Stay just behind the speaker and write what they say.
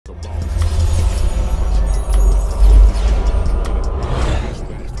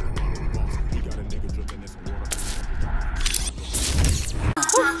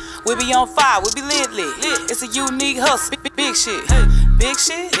be on fire, we be lit. It's a unique hustle, big shit. Big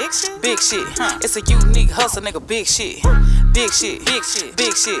shit, big shit, big shit. It's a unique hustle, nigga, big shit. Big shit, big shit,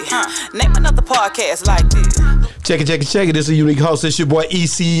 big shit. Name another podcast like this. Check it. This is a unique host. It's your boy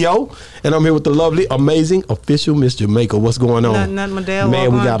ECO, and I'm here with the lovely, amazing, official Miss Jamaica. What's going on? Nothing, Madell.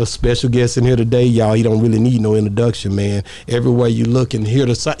 Man, we got a special guest in here today, y'all. He don't really need no introduction, man. Everywhere you look and hear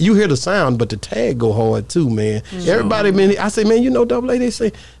you hear the sound, but the tag go hard too, man. Everybody, man. I say, man, you know, Double A. They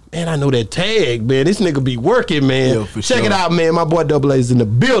say, man, I know that tag, man. This nigga be working, man. Yeah, for Check sure. it out, man. My boy Double A's in the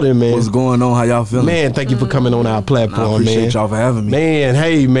building, man. What's going on? How y'all feeling? Man, thank you for coming on our platform, I man. appreciate y'all for having me. Man,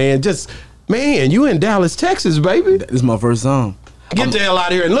 hey, man, man, you in Dallas, Texas, baby. This is my first time. Get the hell out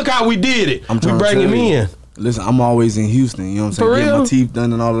of here and look how we did it. I'm We trying to bring tell him you. in. Listen, I'm always in Houston, you know what I'm saying? For Get real? my teeth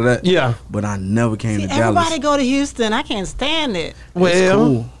done and all of that. Yeah. But I never came to Everybody Dallas. go to Houston. I can't stand it. Well, It's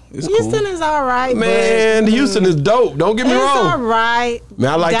cool. It's Houston cool. is all right, man, but, Houston is dope. Don't get me it's all wrong. right. Man,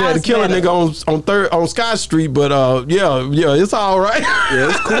 I like that to Dallas kill a better. nigga on Sky Street, but yeah, it's all right. Yeah,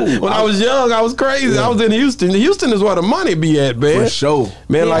 it's cool. When I was young, I was crazy. Yeah. I was in Houston. Houston is where the money be at, man. For sure.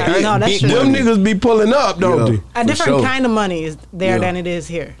 Man, Yeah, like no, that's true. them niggas be pulling up, don't Yeah. they? A For different sure. kind of money is there Yeah. than it is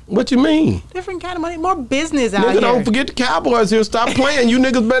here. What you mean? Different kind of money, more business out Nigga, here. don't forget the Cowboys here. Stop playing. You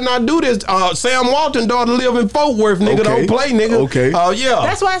niggas better not do this. Sam Walton daughter live in Fort Worth, nigga. Okay. Don't play, nigga. Okay. Yeah.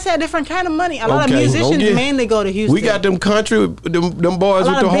 That's why I said different kind of money. A lot Okay, of musicians don't get- mainly go to Houston. We got them country, them boys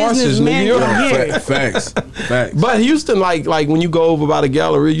A with lot the of horses, businessmen nigga. come here. Facts. Facts. But Houston, like when you go over by the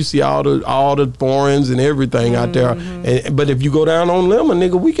gallery, you see all the foreigns and everything out there. But if you go down on Lemon,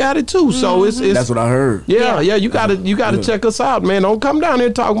 nigga, we got it too. So it's That's what I heard. yeah. You gotta check us out, man. Don't come down here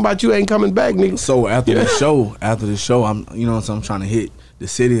talking about you ain't coming back, nigga. So after the show, I'm I'm trying to hit the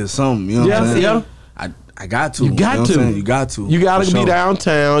city or something. You know what I'm saying? Yeah. I got to. You got know what to. I'm saying? You got to. You gotta For be sure.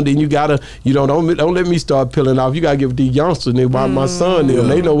 downtown. Then you gotta, don't let me start peeling off. You gotta give these youngsters, nigga, my son, nigga,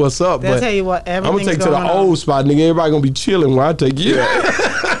 they know what's up. They'll But tell you what, I'm gonna everything's take to going the on. old spot, nigga. Everybody gonna be chilling while I take you.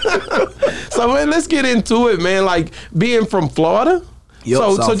 So man, let's get into it, man. Like being from Florida. Yep,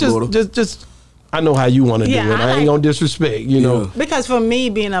 so South Florida. just I know how you want to Yeah, do it. I ain't gonna disrespect, you know. Because for me,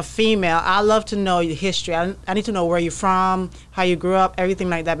 being a female, I love to know your history. I need to know where you're from, how you grew up, everything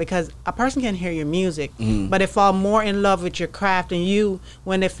like that. Because a person can hear your music, but they fall more in love with your craft and you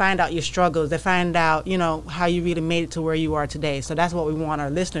when they find out your struggles. They find out, how you really made it to where you are today. So that's what we want our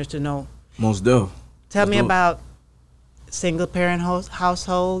listeners to know. Most def. Tell me about single parent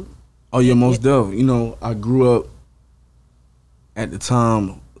household. Oh yeah, most def. I grew up at the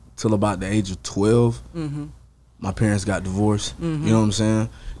time till about the age of 12. My parents got divorced. You know what I'm saying?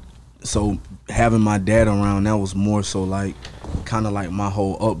 So having my dad around, that was more so like kind of like my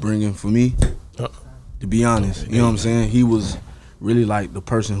whole upbringing for me. To be honest, you know what I'm saying? He was really like the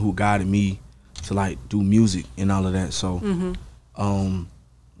person who guided me to like do music and all of that. So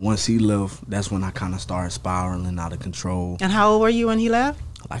once he left, that's when I kind of started spiraling out of control. And how old were you when he left?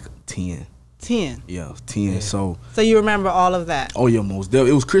 Like 10. 10. Yeah, 10. So you remember all of that? oh yeah, most def.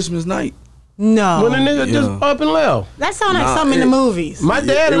 It was Christmas night. No. When a nigga just Yeah. up and left. That sounds like Nah, something in the movies. My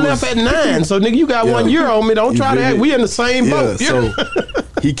dad it left was- at 9, so nigga, you got 1 year on me. Don't You try to feel act. me? We in the same boat. So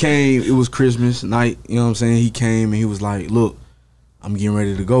he came, it was Christmas night, you know what I'm saying? He came and he was like, look, I'm getting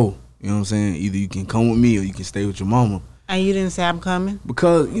ready to go. You know what I'm saying? Either you can come with me or you can stay with your mama. And you didn't say I'm coming?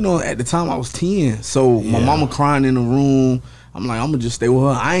 Because, at the time I was 10. So my mama crying in the room. I'm like, I'm going to just stay with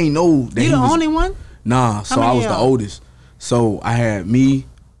her. I ain't know that You he the was, only one? Nah, so How I many was the y'all? oldest. So I had me,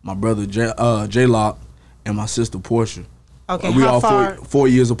 my brother J-Lock, and my sister Portia. Okay, We how all far? 4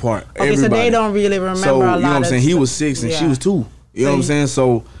 years apart. Okay, so they don't really remember So, a lot you know what I'm of saying? He stuff. was 6 and she Yeah. was 2. You know So what I'm saying?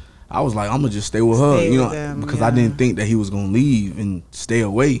 So I was like, I'm going to just stay with her, Stay with them, because I yeah. didn't think that he was going to leave and stay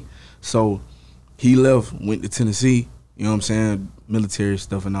away. So he left, went to Tennessee, you know what I'm saying? Military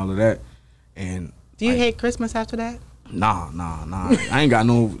stuff and all of that. And Do you hate Christmas after that? Nah. I ain't got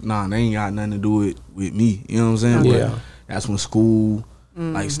they ain't got nothing to do with me. You know what I'm saying? Yeah. But that's when school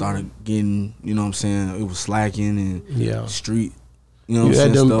like started getting, you know what I'm saying, it was slacking and Yeah. street, you know You what I'm had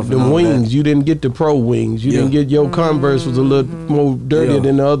saying, them, stuff and them all wings. that. You didn't get the pro wings. You Yeah. didn't get your Converse was a little more dirtier Yeah.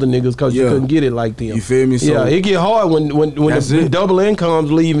 than the other niggas because you Yeah. couldn't get it like them. You feel me? So yeah, it get hard when That's the it. double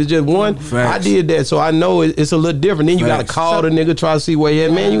incomes leave. It's just one. Facts. I did that, so I know it's a little different. Then you got to Facts. call the nigga, try to see where he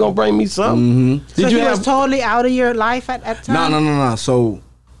at. Man, you gonna bring me something? So Did you he was have? totally out of your life at that time? No. So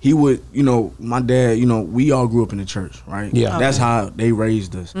he would, my dad, we all grew up in the church, right? Yeah. That's Okay. how they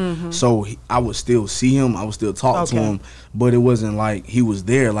raised us. So I would still see him, I would still talk to Okay. him, but it wasn't like he was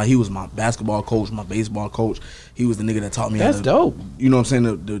there. Like he was my basketball coach, my baseball coach. He was the nigga that taught me That's how to, dope. you know what I'm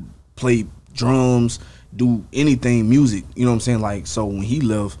saying, to play drums, do anything music, you know what I'm saying? Like, so when he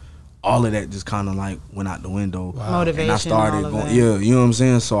left, all of that just kind of like went out the window. Wow. Motivation, and I started all of going, that. yeah, you know what I'm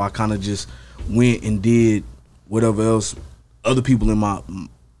saying. So I kind of just went and did whatever else other people in my,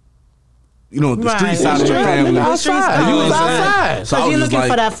 you know, the street side of the family. Outside. You was outside. So I Because was you're just looking like,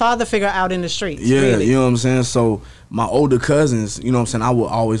 for that father figure out in the streets. yeah, really. you know what I'm saying. So my older cousins, you know what I'm saying, I would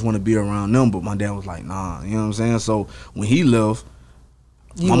always want to be around them, but my dad was like, nah, you know what I'm saying. So when he left,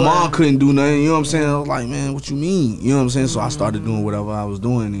 my mom couldn't do nothing, you know what I'm saying. I was like, man, what you mean? You know what I'm saying. So I started doing whatever I was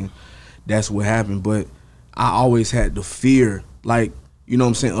doing, and that's what happened. But I always had the fear, like, you know what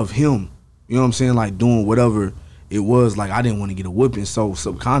I'm saying, of him. You know what I'm saying, like doing whatever it was. Like I didn't want to get a whipping. So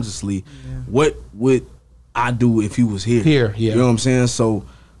subconsciously, what would I do if he was here? You know what I'm saying. So,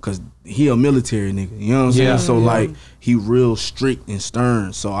 cause he a military nigga. You know what I'm saying. So like he real strict and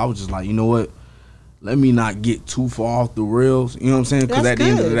stern. So I was just like, you know what? Let me not get too far off the rails. You know what I'm saying? Because at the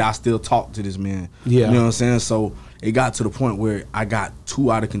end of the day, I still talk to this man. You know what I'm saying? So it got to the point where I got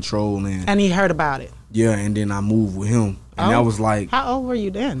too out of control. And he heard about it. Yeah, and then I moved with him. And that was like... How old were you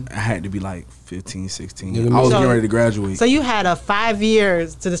then? I had to be like 15, 16. I was getting ready to graduate. So you had 5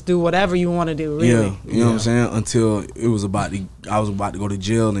 years to just do whatever you want to do, really? Yeah, you know what I'm saying? Until it was I was about to go to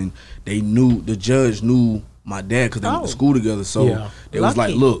jail, and the judge knew my dad because they went to school together. So they was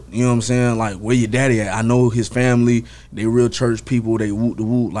like, look, you know what I'm saying? Like, where your daddy at? I know his family. They real church people. They whoop the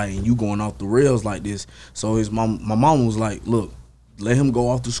whoop. Like, and you going off the rails like this. So my mom was like, look, let him go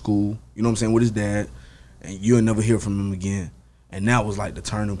off to school, you know what I'm saying, with his dad, and you'll never hear from him again. And that was like the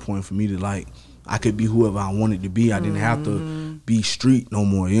turning point for me to like, I could be whoever I wanted to be. I didn't have to be street no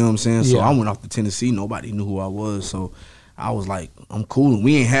more, you know what I'm saying? So I went off to Tennessee. Nobody knew who I was. So I was like, I'm cool.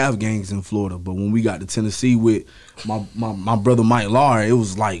 We ain't have gangs in Florida, but when we got to Tennessee with my brother Mike Lar, it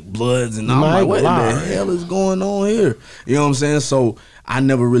was like Bloods, and I'm like, what the hell is going on here? You know what I'm saying? So I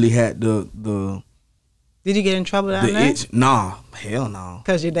never really had the Did you get in trouble down there? Nah, hell no.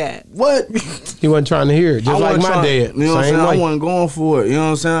 Cause your dad. What? He wasn't trying to hear it, just like my dad. You know what I'm saying? I wasn't going for it. You know what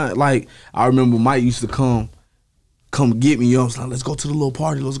I'm saying? Like I remember Mike used to come get me. You know what I'm saying? Let's go to the little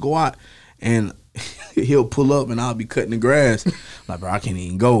party. Let's go out. And he'll pull up and I'll be cutting the grass. Like, bro, I can't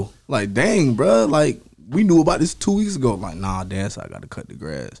even go. Like, dang, bro. Like, we knew about this 2 weeks ago. Like, nah, Dad, so I got to cut the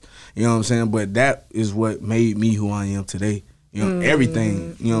grass. You know what I'm saying? But that is what made me who I am today. You know,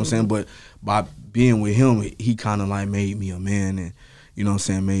 everything. You know what I'm saying? But by being with him, he kind of like made me a man, and you know what I'm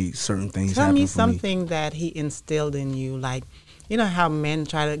saying, made certain things happen for me. Tell me something that he instilled in you, like, you know how men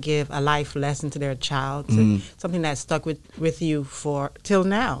try to give a life lesson to their child, something that stuck with you for till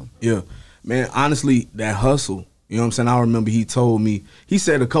now. Yeah, man, honestly, that hustle, you know what I'm saying? I remember he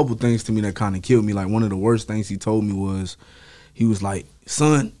said a couple things to me that kind of killed me. Like, one of the worst things he told me was, he was like,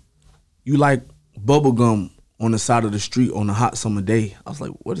 son, you like bubble gum on the side of the street on a hot summer day. I was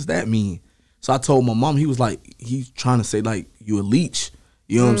like, what does that mean? So I told my mom, he was like, he's trying to say like, you a leech.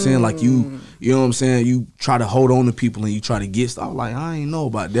 You know what I'm saying? Like you know what I'm saying? You try to hold on to people and you try to get stuff. I was like, I ain't know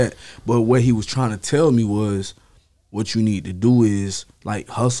about that. But what he was trying to tell me was, what you need to do is like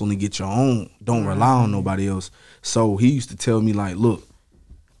hustle and get your own. Don't rely on nobody else. So he used to tell me like, look,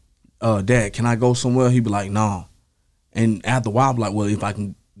 Dad, can I go somewhere? He'd be like, no. And after a while, I'd be like, well, if I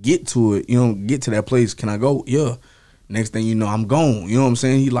can get to it, you know, get to that place, can I go? Yeah. Next thing you know, I'm gone. You know what I'm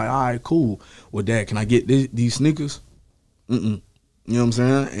saying? He like, all right, cool. Well, Dad, can I get these sneakers? You know what I'm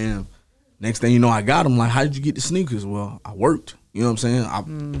saying? And next thing you know, I got them. Like, how did you get the sneakers? Well, I worked. You know what I'm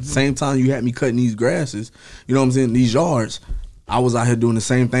saying? Same time you had me cutting these grasses, you know what I'm saying, these yards, I was out here doing the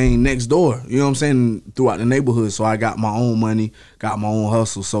same thing next door, you know what I'm saying, throughout the neighborhood. So I got my own money, got my own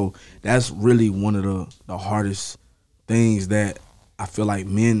hustle. So that's really one of the hardest things that I feel like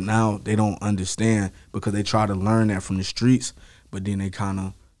men now, they don't understand, because they try to learn that from the streets, but then they kind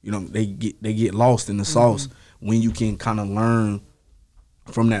of, you know, they get lost in the sauce when you can kind of learn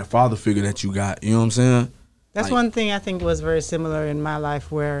from that father figure that you got. You know what I'm saying? That's like, one thing I think was very similar in my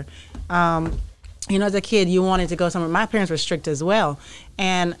life, where, you know, as a kid, you wanted to go somewhere. My parents were strict as well.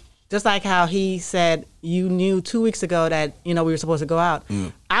 And just like how he said, you knew 2 weeks ago that, you know, we were supposed to go out.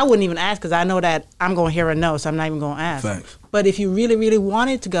 I wouldn't even ask, because I know that I'm going to hear a no, so I'm not even going to ask. Facts. But if you really, really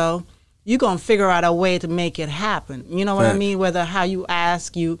wanted to go, you're going to figure out a way to make it happen. You know what I mean? Whether how you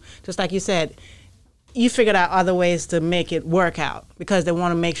ask, just like you said, you figured out other ways to make it work out, because they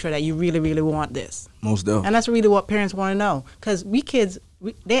want to make sure that you really, really want this. Most definitely. And that's really what parents want to know. Because we kids,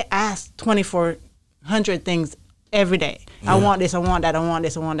 they ask 2,400 things every day. I want this, I want that, I want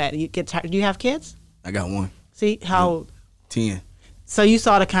this, I want that. You get tired. Do you have kids? I got one. See how? 10. So you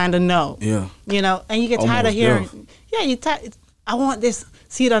sort of kind of know. Yeah. You know, and you get tired of hearing, you tired. I want this,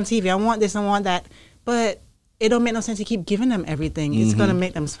 see it on TV, I want this, I want that. But it don't make no sense to keep giving them everything. It's gonna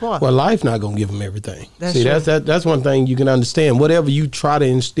make them spoil. Well, life not gonna give them everything. That's See, true. that's one thing you can understand. Whatever you try to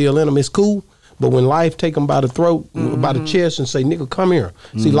instill in them, it's cool. But when life take them by the throat, by the chest, and say, "Nigga, come here."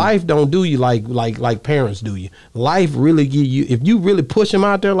 See, life don't do you like parents do you. Life really give you, if you really push them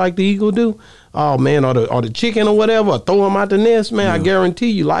out there like the eagle do. Oh man, or the chicken or whatever, or throw them out the nest, man. I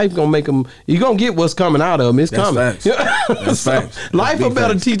guarantee you, life gonna make them. You gonna get what's coming out of them. It's coming. Facts. That's facts. Life That's a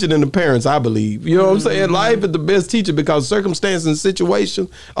better facts. teacher than the parents, I believe. You know what I'm saying? Life is the best teacher because circumstances and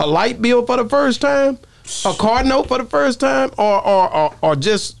situations, a light bill for the first time, a car note for the first time, or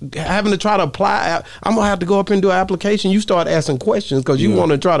just having to try to apply. I'm gonna have to go up and do an application. You start asking questions because you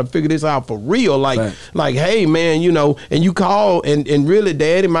want to try to figure this out for real. Like, hey man, you know, and you call and really,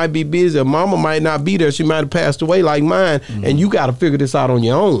 daddy might be busy, or mama might not be there. She might have passed away like mine, and you got to figure this out on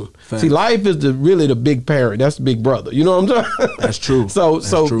your own. See, life is really the big parent. That's the big brother. You know what I'm saying? That's true. So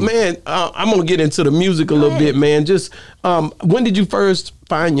true. man, I'm gonna get into the music a little bit, man. Just when did you first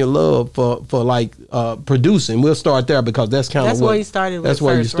find your love for like producing? We'll start there because that's kind of where you started with. That's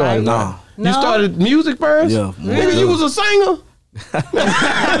where you first, started. right? No. You started music first? Yeah. Nigga, you was a singer?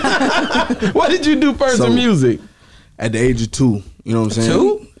 What did you do first in music? At the age of 2, you know what I'm saying?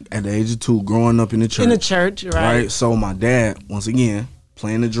 2? At the age of 2, growing up in the church. In the church, right? So my dad, once again,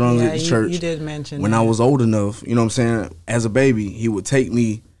 playing the drums at the church. You did mention when that. I was old enough, you know what I'm saying? As a baby, he would take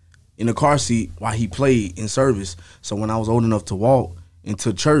me in the car seat while he played in service. So when I was old enough to walk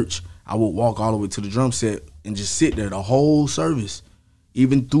into church, I would walk all the way to the drum set and just sit there the whole service,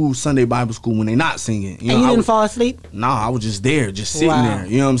 even through Sunday Bible school when they not singing. You didn't fall asleep? Nah, I was just there, just sitting there.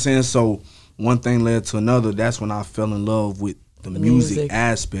 You know what I'm saying? So one thing led to another. That's when I fell in love with the music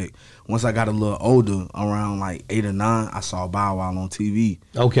aspect. Once I got a little older, around like 8 or 9, I saw Bow Wow on TV.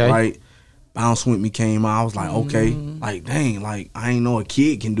 Okay. Right? Bounce With Me came out. I was like, okay, like, dang, like, I ain't know a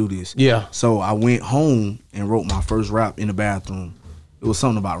kid can do this. Yeah. So I went home and wrote my first rap in the bathroom. It was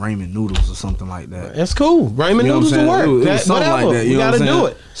something about ramen noodles or something like that. That's cool. Ramen You know noodles what I'm will saying? work. It was something Whatever. like that. You You know got to what I'm do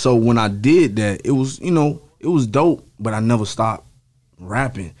saying? it. So when I did that, it was, you know, it was dope, but I never stopped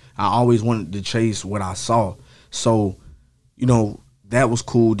rapping. I always wanted to chase what I saw. So, you know, that was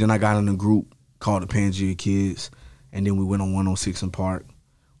cool. Then I got in a group called the Pangea Kids, and then we went on 106 in Park.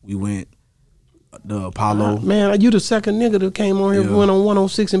 We went the Apollo. Man, you the second nigga that came on here went on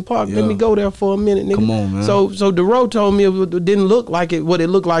 106 in Park. Let me go there for a minute, nigga. Come on, man. So DeRoe told me it didn't look like what it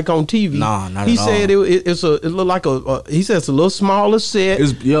looked like on TV. Nah, not he at all. said it looked like he said it's a little smaller set.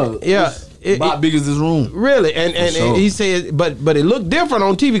 It's about big as this room. Really, and sure. he said, but it looked different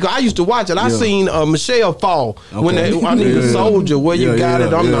on TV because I used to watch it. I seen Michelle fall when I need a soldier. Where you got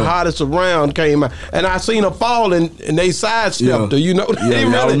it? I'm the hottest around came out, and I seen her fall and they sidestepped her. You know,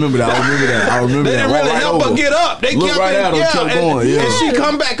 I remember that. They didn't really help her get up. They kept going. And she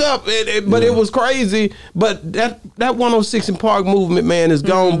come back up. But it was crazy. But that 106 in Park movement, man, is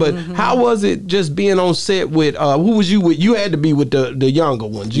gone. But how was it just being on set with who was you with? You had to be with the younger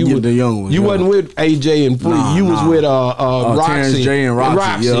ones. You were the younger ones. You wasn't with AJ and Free. You was with Roxy. Terrence J and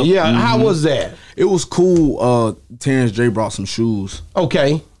Roxy. Yeah. How was that? It was cool. Terrence J brought some shoes.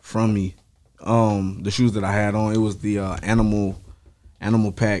 Okay. From me. The shoes that I had on, it was the Animal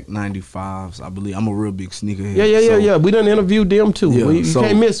Pack 95s, I believe. I'm a real big sneakerhead. Yeah. We done interviewed them too. Yeah, You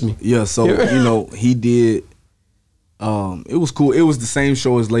can't miss me. Yeah, so you know, he did. It was cool. It was the same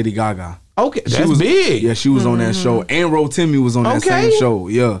show as Lady Gaga. Okay, She that's was big. Yeah, she was on that show, and Ro Timmy was on that same show.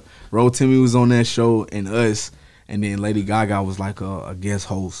 Yeah, Ro Timmy was on that show, and us, and then Lady Gaga was like a guest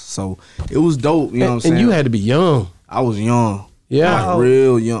host. So it was dope. You know what I'm saying? And you had to be young. I was young. Yeah, like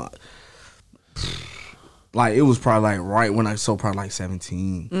real young. Like it was probably like right when probably like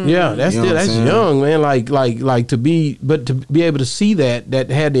 17. Yeah, that's You know that's what I'm saying? young, man. Like to be able to see that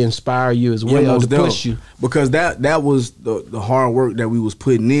had to inspire you as well, most to push definitely. you. Because that was the hard work that we was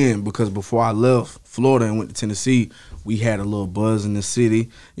putting in. Because before I left Florida and went to Tennessee, we had a little buzz in the city.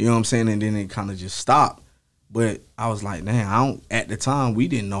 You know what I'm saying? And then it kind of just stopped. But I was like, man, at the time we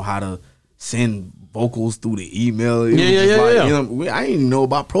didn't know how to send vocals through the email. It was just like, you know, I didn't even know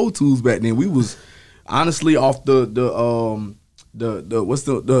about Pro Tools back then. We was honestly off the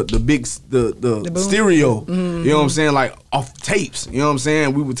big stereo. You know what I'm saying? Like off tapes. You know what I'm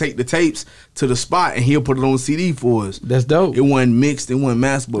saying? We would take the tapes to the spot and he'll put it on CD for us. That's dope. It wasn't mixed, it wasn't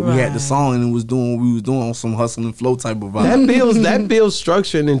mastered, but we had the song and it was doing what we was doing on some hustle and flow type of vibe. That builds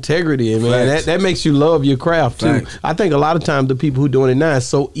structure and integrity, and man, that makes you love your craft too. Facts. I think a lot of times the people who doing it now is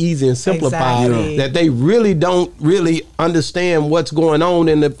so easy and simplified Exactly. that they really don't really understand what's going on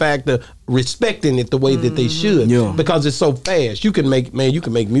in the fact of respecting it the way that they should. Yeah. Because it's so fast. You can make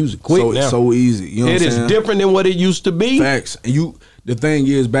music quick now. So easy. You know what I'm It saying? is different than what it used to be. Facts. And the thing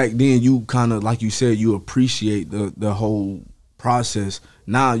is, back then you kind of, like you said, you appreciate the whole process.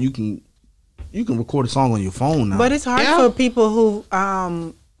 Now you can record a song on your phone now. But it's hard for people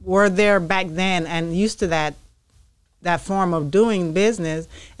who were there back then and used to that form of doing business,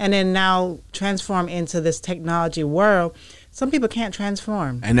 and then now transform into this technology world. Some people can't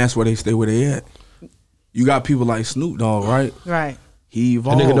transform, and that's where they stay where they at. You got people like Snoop Dogg, right? Right. He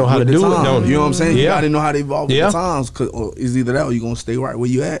evolved. Nigga know how to do it, don't he? You know what I'm saying? Yeah. You gotta know how to evolve with the times. Or it's either that or you gonna stay right where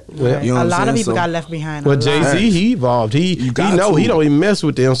you at. Right. You know a what lot I'm of saying? people got left behind. Well, Jay-Z, he evolved. He don't even mess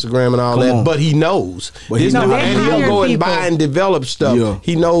with the Instagram and all that, but he knows. But he knows. And he'll go and buy and develop stuff. Yeah.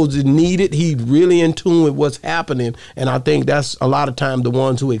 He knows it needed. He really in tune with what's happening, and I think that's a lot of time the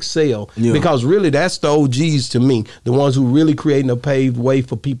ones who excel. Yeah. Because really, that's the OGs to me, the ones who really creating a paved way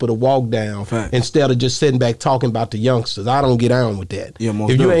for people to walk down instead of just sitting back talking about the youngsters. I don't get down with that. Yeah,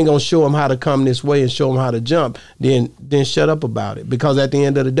 if you ain't gonna show them how to come this way and show them how to jump, then shut up about it. Because at the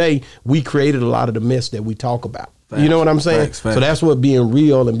end of the day, we created a lot of the mess that we talk about. Facts. You know what I'm saying? Facts. So that's what being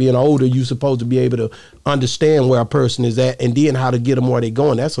real and being older, you're supposed to be able to understand where a person is at and then how to get them where they're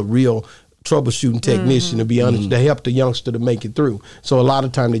going. That's a real troubleshooting technician, to be honest, to help the youngster to make it through. So a lot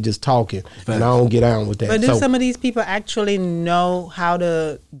of time they just talking, and I don't get on with that. But do some of these people actually know how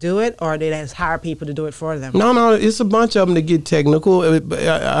to do it, or they just hire people to do it for them? No, it's a bunch of them that get technical.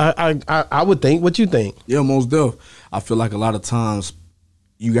 I would think. What you think? Yeah, most definitely. I feel like a lot of times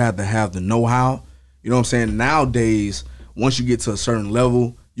you got to have the know-how. You know what I'm saying? Nowadays, once you get to a certain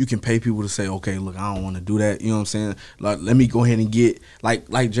level, you can pay people to say, okay, look, I don't want to do that. You know what I'm saying? Like, let me go ahead and get,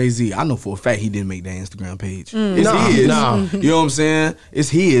 like Jay-Z, I know for a fact he didn't make that Instagram page. It's his. No. You know what I'm saying? It's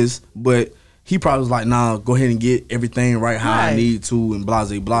his, but he probably was like, nah, go ahead and get everything right how I need to and blah,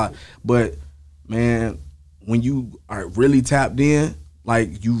 blah, blah. But, man, when you are really tapped in,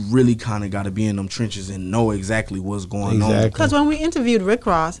 like, you really kind of got to be in them trenches and know exactly what's going on. Because when we interviewed Rick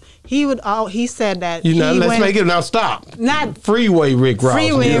Ross, he said that let's make it now. Stop. Not Freeway Rick Ross.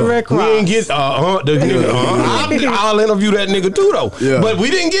 Freeway Rick Ross. We didn't get the nigga. I'll interview that nigga too though. Yeah. But we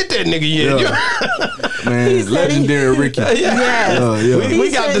didn't get that nigga yet. Man, legendary Ricky. Yes.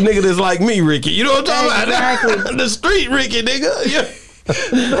 We got the nigga that's like me, Ricky. You know what I'm talking about? Exactly. The street Ricky, nigga. Yeah.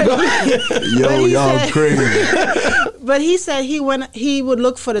 Yo, y'all crazy. But he said he would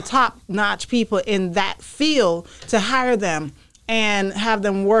look for the top-notch people in that field to hire them and have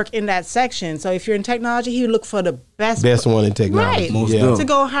them work in that section. So if you're in technology, he would look for the best one in technology. Right. To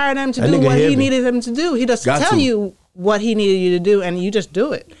go hire them to do what he needed them to do. He just tell you what he needed you to do, and you just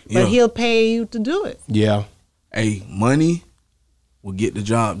do it. But he'll pay you to do it. Yeah. Hey, money will get the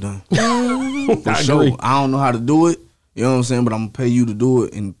job done. For sure. Agree. I don't know how to do it. You know what I'm saying? But I'm going to pay you to do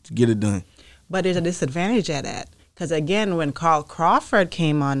it and get it done. But there's a disadvantage at that. Because, again, when Carl Crawford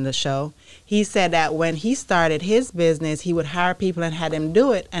came on the show, he said that when he started his business, he would hire people and had them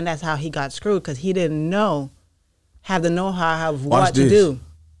do it. And that's how he got screwed, because he didn't have the know-how of what to do.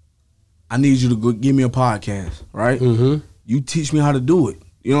 I need you to go give me a podcast, right? Mm-hmm. You teach me how to do it.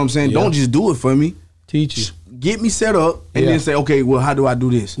 You know what I'm saying? Don't just do it for me. Teach you. Get me set up and then say, okay, well, how do I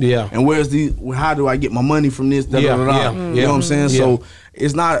do this? Yeah. And how do I get my money from this? You know what I'm saying? Yeah. So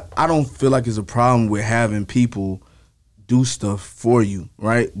it's not, I don't feel like it's a problem with having people do stuff for you,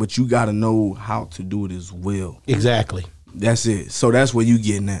 right? But you got to know how to do it as well. Exactly. That's it. So that's where you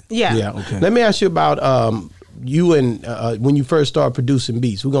getting at. Yeah. Okay. Let me ask you about you and when you first started producing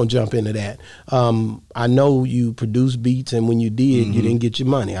beats. We're gonna jump into that. I know you produced beats, and when you did, you didn't get your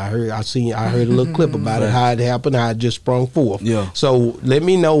money. I heard a little clip about it, how it happened, how it just sprung forth. Yeah. So let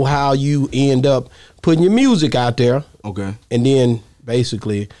me know how you end up putting your music out there. Okay. And then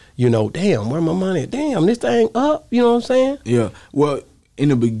basically, damn, where my money? Damn, this thing up. You know what I'm saying? Yeah. Well, in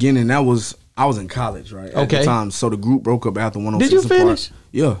the beginning, I was in college, right? At the time. So the group broke up after 106 Did you finish? Apart.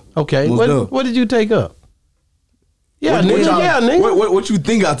 Yeah. Okay. What did you take up? Yeah, nigga. What you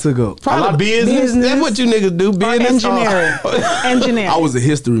think I took up? Probably business. That's what you niggas do. Business. Engineering. I was a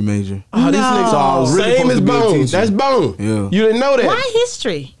history major. Oh, this nigga. So I was really same as Bone. That's Bone. Yeah. You didn't know that. Why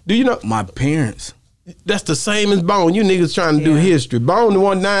history? Do you know? My parents. That's the same as Bone. You niggas trying to do history. Bone, the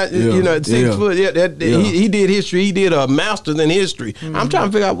one 6 foot. Yeah, he did history. He did a master's in history. I'm trying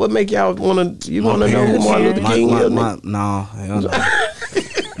to figure out what make y'all want to. You want to know who Martin Luther King is? No, hell no.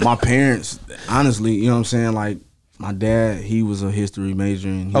 My parents, honestly, you know what I'm saying? Like, my dad, he was a history major,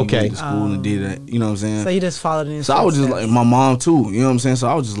 and he went to school and did that. You know what I'm saying? So you just followed in his So I was just like, my mom too. You know what I'm saying? So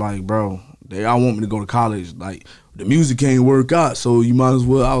I was just like, bro, they all want me to go to college. Like, the music can't work out, so you might as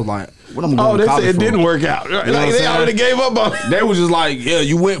well. I was like, what am I going to college for? They said it didn't work out. Right? You know like, they already gave up on it. They was just like, yeah,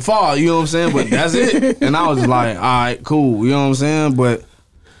 you went far. You know what I'm saying? But that's it. And I was just like, all right, cool. You know what I'm saying? But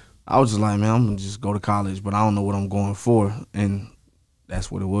I was just like, man, I'm going to just go to college, but I don't know what I'm going for. And that's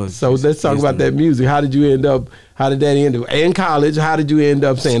what it was. So let's talk about that music. How did you end up? How did that end up? In college, how did you end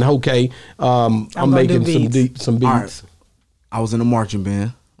up saying, "Okay, I'm making some beats"? Right. I was in a marching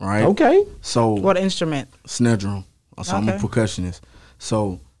band, right? Okay. So what instrument? Snare drum. So I'm a percussionist.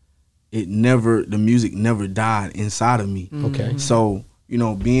 So the music never died inside of me. Okay. So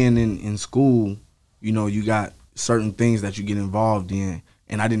being in school, you got certain things that you get involved in,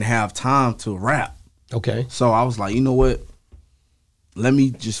 and I didn't have time to rap. Okay. So I was like, you know what? Let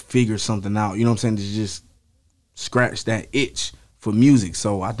me just figure something out. You know what I'm saying? To just scratch that itch for music.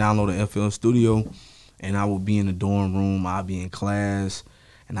 So I downloaded FL Studio, and I would be in the dorm room. I'd be in class,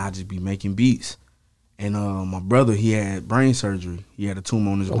 and I'd just be making beats. And my brother, he had brain surgery. He had a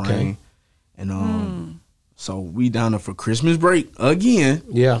tumor on his brain. And so we down there for Christmas break again.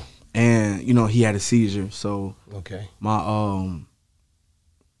 Yeah. And, he had a seizure. So my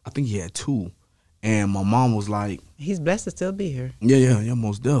I think he had 2. And my mom was like, he's blessed to still be here. Yeah,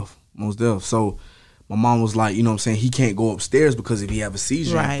 most deaf. So my mom was like, he can't go upstairs because if he have a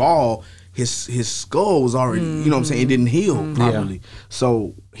seizure and fall, his skull was already, it didn't heal properly. Yeah.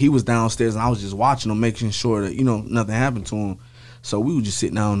 So he was downstairs and I was just watching him, making sure that, nothing happened to him. So we were just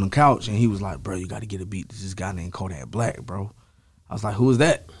sitting down on the couch and he was like, bro, you got to get a beat. This guy named Kodak Black, bro. I was like, who is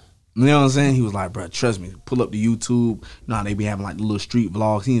that? You know what I'm saying? He was like, bro, trust me, pull up the YouTube. You know how they be having like the little street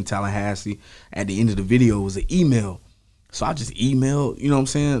vlogs. He in Tallahassee. At the end of the video was an email. So I just emailed, you know what I'm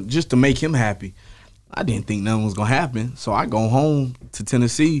saying, just to make him happy. I didn't think nothing was going to happen. So I go home to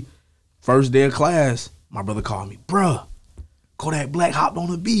Tennessee. First day of class, my brother called me, bruh, Kodak Black hopped on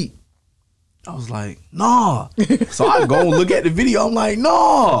the beat. I was like, nah. So I go and look at the video. I'm like,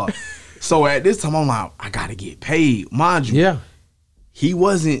 nah. So at this time, I'm like, I got to get paid. Mind you. Yeah. He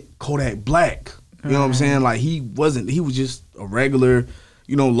wasn't Kodak Black. You know what I'm saying? Like, he was just a regular,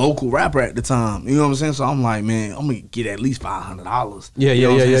 local rapper at the time. You know what I'm saying? So I'm like, man, I'm going to get at least $500.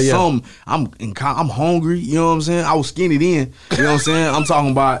 Yeah. I'm hungry. You know what I'm saying? I was skinny then. You know what I'm saying? I'm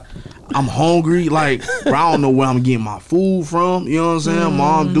talking about I'm hungry. Like, bro, I don't know where I'm getting my food from. You know what I'm saying?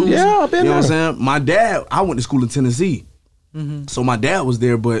 Mom, dudes. Yeah, I've been You know what I'm there. saying? My dad, I went to school in Tennessee. So my dad was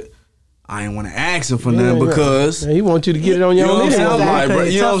there, but I ain't want to ask him for nothing because he want you to get it on your own. You know what I'm saying? I'm like, bro,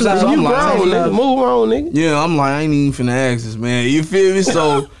 you know what I'm saying? You grown, nigga. Move on, nigga. Yeah, I'm like, I ain't even finna ask this, man. You feel me?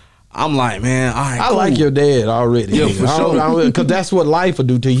 So I'm like, man, all right, I cool. like your dad already. Yeah, for sure. Because that's what life will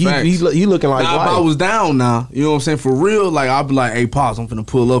do to you. He looking like now, life. if I was down now, you know what I'm saying? For real, like, I'd be like, hey, Pops, I'm finna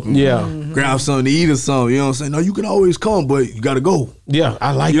pull up and grab something to eat or something. You know what I'm saying? No, you can always come, but you gotta go. Yeah,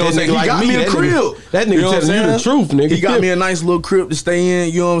 I like you know that what I'm nigga saying? like He got me. me a crib. That nigga telling you the truth, nigga. He got me a nice little crib to stay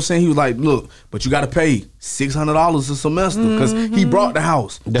in. You know what I'm saying? He was like, look, but you gotta pay $600 a semester because he brought the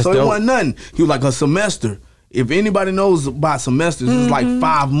house. That's so dope. It wasn't nothing. He was like, a semester. If anybody knows about semesters, it's like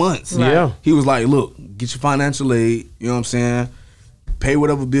 5 months. Yeah. He was like, look, get your financial aid. You know what I'm saying? Pay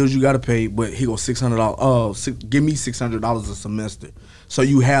whatever bills you got to pay, but he goes $600. Give me $600 a semester, so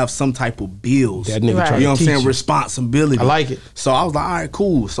you have some type of bills. That nigga trying you know what to I'm saying? teach you. Responsibility. I like it. So I was like, all right,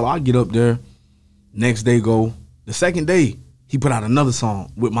 cool. So I get up there. Next day go. The second day, he put out another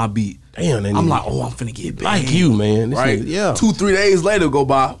song with my beat. Damn, I'm like, oh, I'm finna get paid. like you, man. This right? nigga, yeah. 2-3 days later go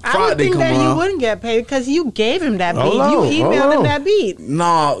by. I would Friday think come that around. you wouldn't get paid because you gave him that beat. Hold You on, emailed hold him on. that beat.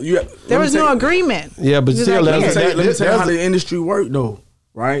 Nah, There was no agreement. Yeah, but He was still, like, let "Here." Let me tell you how the industry work though,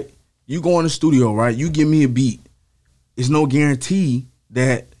 right? You go in the studio, right? You give me a beat. It's no guarantee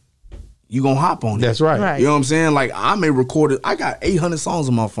that you gonna hop on it. That's right. You know what I'm saying? Like, I may record it. I got 800 songs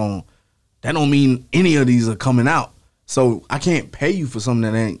on my phone. That don't mean any of these are coming out. So I can't pay you for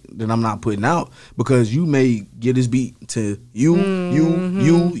something that I'm not putting out because you may get this beat to you,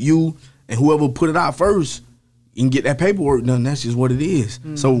 and whoever put it out first and get that paperwork done. That's just what it is.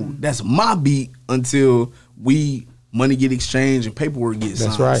 So that's my beat until money get exchanged and paperwork gets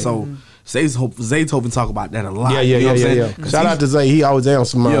signed. That's right. So Zaytoven talk about that a lot. Yeah. You know what I'm saying? Shout out to Zay. He always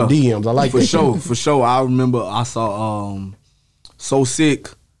answers my DMs. I like for that. sure, for sure. I remember I saw So Sick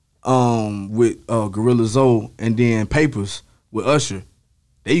with Gorilla Zoe and then Papers with Usher.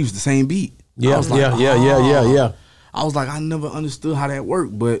 They used the same beat. Yeah, I was like, yeah. I was like, I never understood how that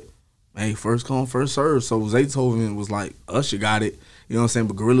worked, but hey, first come, first serve. So Zaytoven was like, Usher got it. You know what I'm saying?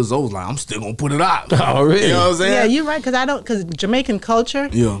 But Gorilla Zoe was like, I'm still gonna put it out. Oh, really? You know what I'm saying? Yeah, you're right because Jamaican culture.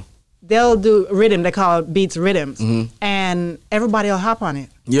 Yeah. They'll do rhythm. They call it beats rhythms, and everybody will hop on it.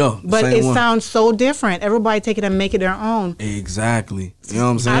 Yeah, but it sounds so different. Everybody take it and make it their own. Exactly. You know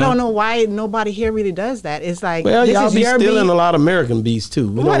what I'm saying? I don't know why nobody here really does that. It's like, well, this y'all is be your stealing beat. a lot of American beats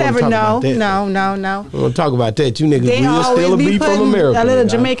too. We Whatever. don't No. want to talk about that. No. We don't talk about that. You niggas They will steal a always be beat from putting America. a little nigga.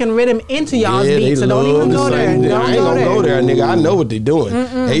 Jamaican rhythm into y'all's Yeah, beats, so don't love even the go there. same thing. Don't I ain't go gonna there. go there, nigga. I know what they doing.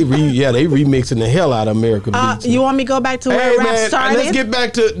 They remixing the hell out of American beats. You want me to go back to where rap started? Let's get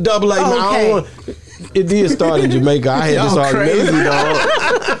back to DUbba AA. I Okay. don't want, it did start in Jamaica. I had this argument,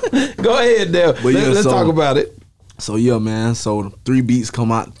 dog. Go ahead, there. Let's talk about it. So yeah, man. So 3 beats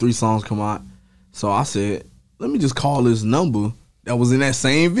come out, 3 songs come out. So I said, let me just call this number that was in that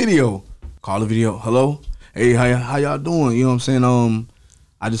same video. Call the video. Hello, hey, how y'all doing? You know what I'm saying?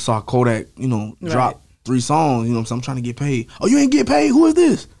 I just saw Kodak, drop 3 songs. You know what I'm saying? I'm trying to get paid. Oh, you ain't get paid? Who is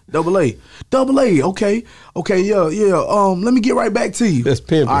this? DUbba AA. Okay, yeah. Let me get right back to you. That's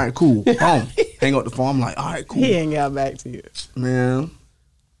pimping. All right, cool. Hang up the phone. I'm like, all right, cool. He ain't got back to you. Man,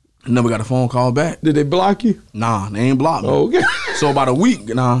 I never got a phone call back. Did they block you? Nah, they ain't blocked me. Okay. So about a week,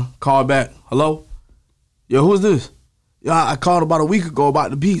 call back. Hello? Yo, who's this? Yeah, I called about a week ago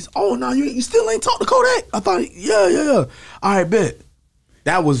about the beats. Oh, no, you still ain't talked to Kodak? I thought, yeah. All right, bet.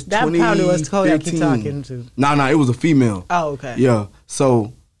 That was That 2015. probably was Kodak you talking to. Nah, it was a female. Oh, okay. Yeah.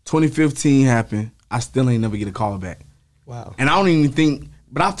 So 2015 happened. I still ain't never get a call back. Wow. And I don't even think,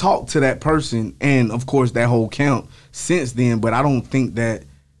 but I've talked to that person and, of course, that whole count since then, but I don't think that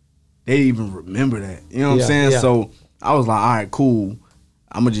they even remember that. You know what I'm saying? Yeah. So I was like, all right, cool.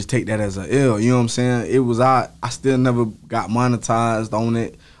 I'm going to just take that as a L. You know what I'm saying? It was, I still never got monetized on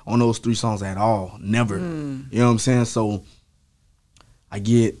it, on those 3 songs at all. Never. You know what I'm saying? So I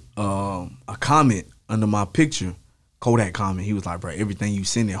get a comment under my picture, Kodak comment. He was like, bro, everything you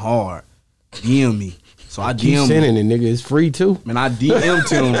sending hard. DM me. So I Keep DM sending it, nigga. It's free too. Man, I DM'd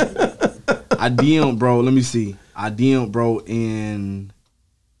him. I DM'd, bro. Let me see. I DM'd, bro, and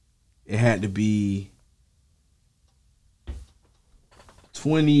it had to be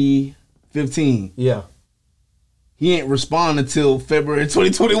 2015. Yeah. He ain't respond until February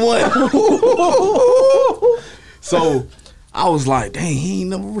 2021. So I was like, dang, he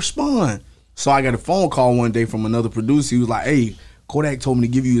ain't never respond. So I got a phone call one day from another producer. He was like, hey, Kodak told me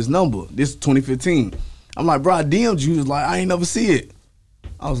to give you his number. This is 2015. I'm like, bro, I DM'd you. He was like, I ain't never see it.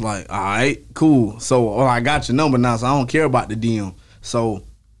 I was like, all right, cool. So I got your number now, so I don't care about the DM. So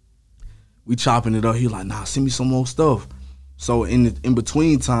we chopping it up. He like, nah, send me some more stuff. So in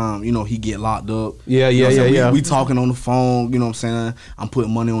between time, he get locked up. Yeah. We talking on the phone, you know what I'm saying? I'm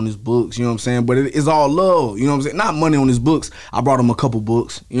putting money on his books, you know what I'm saying? But it's all love, you know what I'm saying? Not money on his books. I brought him a couple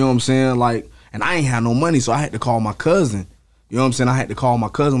books, you know what I'm saying? Like, and I ain't had no money, so I had to call my cousin. You know what I'm saying? I had to call my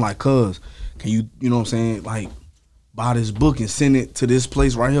cousin like, cuz, can you know what I'm saying, like, buy this book and send it to this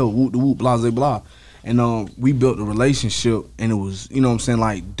place right here, whoop de whoop, blah, blah, blah. And we built a relationship, and it was, you know what I'm saying,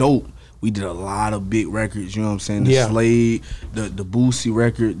 like, dope. We did a lot of big records, you know what I'm saying? The Slade, the Boosie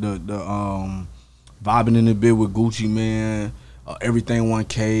record, the Vibing in the Bit with Gucci Man, Everything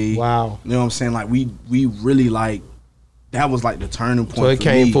 1K. Wow. You know what I'm saying? Like, we really, like, that was like the turning point. So it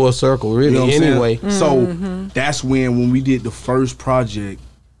came full circle, really, you know anyway. So that's when we did the first project,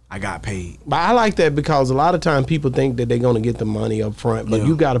 I got paid. But I like that because a lot of times people think that they're going to get the money up front, but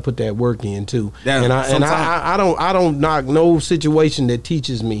you got to put that work in too. Yeah, I don't knock no situation that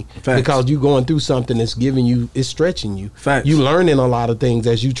teaches me. Facts. Because you going through something that's giving you, it's stretching you. Facts. You learning a lot of things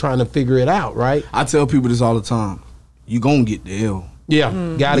as you trying to figure it out, right? I tell people this all the time. You gonna get the L.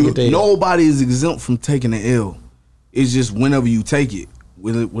 Yeah, got to get the L. Nobody is exempt from taking the L. It's just whenever you take it.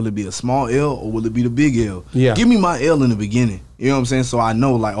 Will it be a small L or will it be the big L? Yeah. Give me my L in the beginning. You know what I'm saying? So I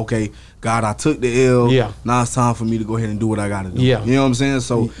know, like, okay, God, I took the L. Yeah. Now it's time for me to go ahead and do what I got to do. Yeah. You know what I'm saying?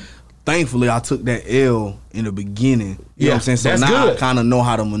 So thankfully, I took that L in the beginning. You know what I'm saying? So that's now good. I kind of know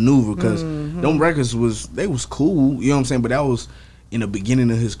how to maneuver because them records was cool. You know what I'm saying? But that was in the beginning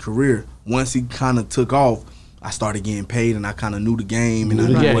of his career. Once he kind of took off, I started getting paid and I kind of knew the game and I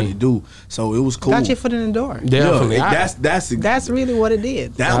knew what to do. So it was cool. Got your foot in the door. Definitely. Yeah, That's really what it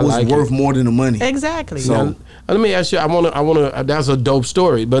did. That was worth more than the money. Exactly. So Now, let me ask you. I want to. That's a dope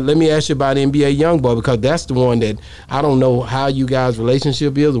story. But let me ask you about NBA Youngboy because that's the one that I don't know how you guys'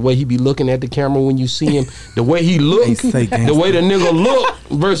 relationship is. The way he be looking at the camera when you see him, the way he look, the way the nigga look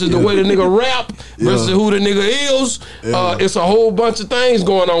versus the way the nigga rap versus who the nigga is. It's a whole bunch of things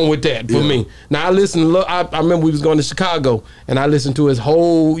going on with that for me. Now I listen. I remember we was going to Chicago and I listened to his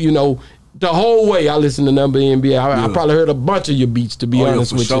whole. The whole way I listened to Number NBA, I probably heard a bunch of your beats, to be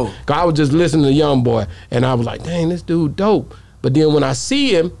honest with you. Cause I was just listening to Youngboy, and I was like, dang, this dude dope. But then when I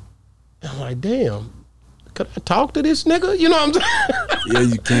see him, I'm like, damn, could I talk to this nigga? You know what I'm saying? Yeah,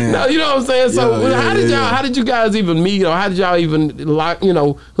 you can. No, you know what I'm saying? So Yeah, how did you guys even meet, or how did y'all even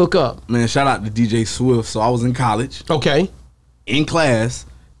hook up? Man, shout out to DJ Swift. So I was in college. Okay. In class,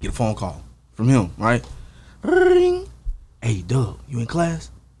 get a phone call from him, right? Ring. Hey, Dub, you in class?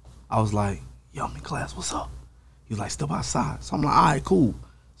 I was like, yo, I'm in class. What's up? He was like, step outside. So I'm like, all right, cool.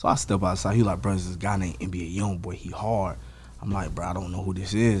 So I step outside. He like, bro, this guy named NBA Youngboy. He hard. I'm like, bro, I don't know who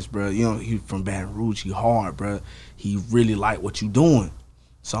this is, bro. You know, he from Baton Rouge. He hard, bro. He really like what you doing.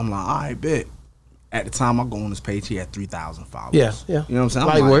 So I'm like, all right, bet. At the time I go on his page, he had 3,000 followers. Yeah. You know what I'm saying?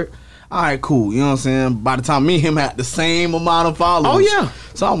 Light work. All right, cool. You know what I'm saying? By the time me and him had the same amount of followers. Oh, yeah.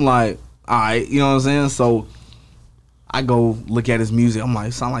 So I'm like, all right, you know what I'm saying? So I go look at his music. I'm like,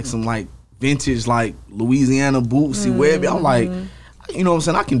 it sound like some like vintage like Louisiana Bootsy Webby. I'm like, you know what I'm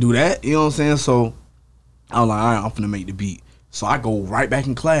saying? I can do that. You know what I'm saying? So I was like, all right, I'm finna make the beat. So I go right back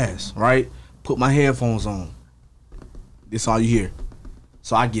in class, right? Put my headphones on. This all you hear.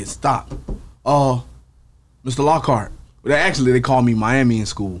 So I get stopped. Mr. Lockhart. Actually, they call me Miami in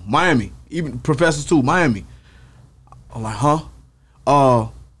school. Miami. Even professors too, Miami. I'm like, huh?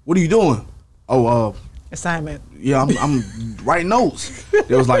 What are you doing? Assignment. Yeah, I'm writing notes.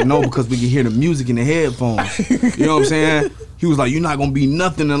 They was like, no, because we can hear the music in the headphones. You know what I'm saying? He was like, you're not gonna be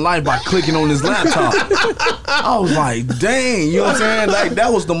nothing in life by clicking on this laptop. I was like, dang, you know what I'm saying? Like,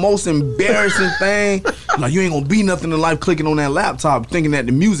 that was the most embarrassing thing. Like, you ain't gonna be nothing in life clicking on that laptop, thinking that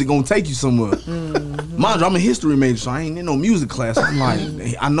the music gonna take you somewhere. Mind you, I'm a history major, so I ain't in no music class. I'm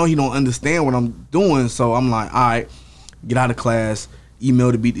like, I know he don't understand what I'm doing, so I'm like, all right, get out of class,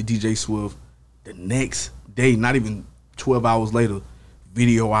 email the beat to DJ Swift. The next day, not even 12 hours later,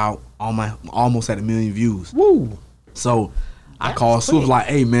 video out, almost had 1 million views. Woo. So I called Swift like,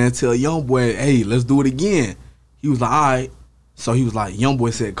 hey man, tell Youngboy, hey, let's do it again. He was like, all right. So he was like,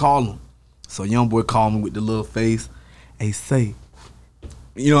 Youngboy said, call him. So Youngboy called me with the little face. Hey, say.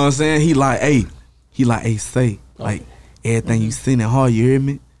 You know what I'm saying? He like, hey, say. Like, everything you sending hard, you hear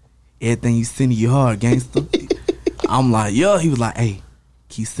me? Everything you sending you hard, gangster. I'm like, yeah. He was like, hey,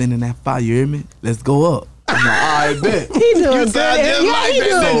 keep sending that fire, you hear me? Let's go up. I'm like, all right, bet. He doing You good. sound just like He that,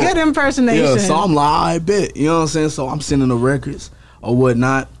 doing though. good impersonation. Yeah, so I'm like, all right, bet. You know what I'm saying? So I'm sending the records or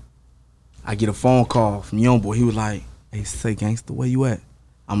whatnot. I get a phone call from Youngboy. He was like, hey, say, gangster, where you at?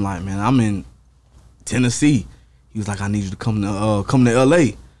 I'm like, man, I'm in Tennessee. He was like, I need you to come to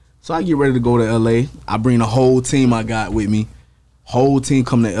L.A. So I get ready to go to L.A. I bring the whole team I got with me. Whole team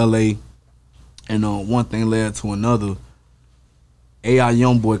come to L.A. And one thing led to another. AI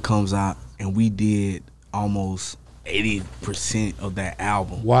Youngboy comes out, and we did almost 80% of that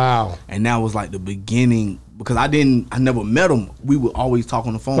album. Wow. And that was like the beginning, because I never met him. We would always talk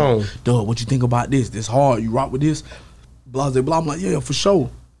on the phone. Duh, what you think about this? This hard, you rock with this? Blah, blah, blah. I'm like, yeah, for sure.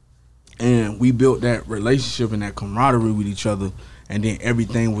 And we built that relationship and that camaraderie with each other. And then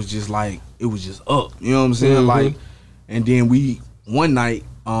everything was just like, it was just up. You know what I'm saying? Like, and then one night,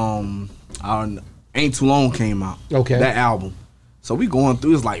 Ain't Too Long came out. Okay. That album. So we going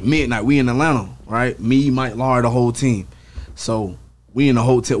through, it's like midnight. We in Atlanta, right? Me, Mike, Laura, the whole team. So we in the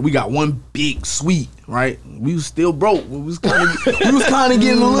hotel. We got one big suite, right? We was still broke. We was kind of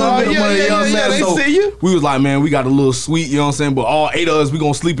getting a little bit of money. You know what I'm saying? They So see you. we was like, man, we got a little suite. You know what I'm saying? But all 8 of us, we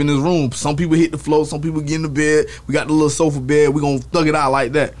gonna sleep in this room. Some people hit the floor. Some people get in the bed. We got the little sofa bed. We gonna thug it out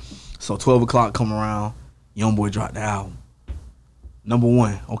like that. So 12 o'clock come around. Youngboy dropped the album. Number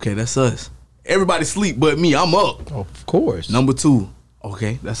 1, okay, that's us. Everybody sleep but me. I'm up. Oh, of course. Number 2,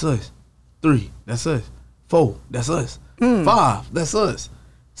 okay, that's us. 3, that's us. 4, that's us. 5, that's us.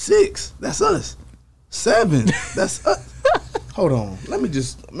 6, that's us. 7, that's us. Hold on. Let me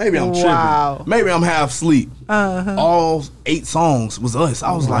just, maybe I'm tripping. Wow. Maybe I'm half asleep. All 8 songs was us.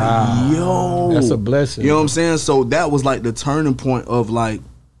 I was like, yo. That's a blessing. You know what I'm saying? So that was like the turning point of like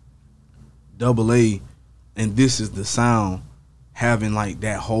DUbba A and This Is the Sound having like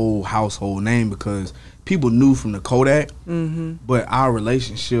that whole household name, because people knew from the Kodak, but our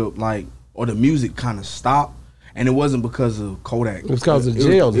relationship, like, or the music kind of stopped, and it wasn't because of Kodak. It was because of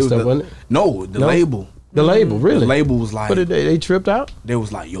jails and stuff, wasn't it? No, the label. The label, really? The label was like, What did they tripped out? they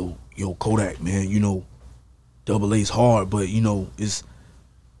was like, yo, Kodak, man, you know, DUbba A's hard, but you know, it's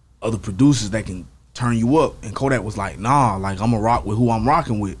other producers that can turn you up. And Kodak was like, nah, like, I'm gonna rock with who I'm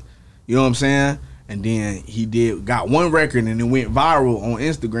rocking with. You know what I'm saying? And then he got one record and it went viral on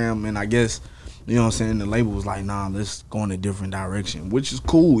Instagram, and I guess, you know what I'm saying, the label was like, nah, let's go in a different direction, which is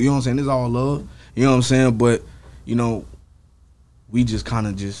cool, you know what I'm saying? It's all love, you know what I'm saying? But, you know, we just kind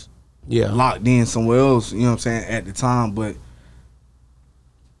of just locked in somewhere else, you know what I'm saying, at the time. But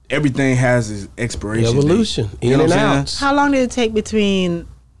everything has its expiration Evolution, date. You know in what and I'm out. saying? How long did it take between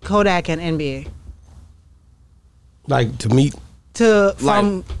Kodak and NBA? Like to meet. For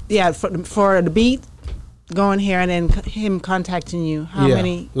the beat, going here and then him contacting you. How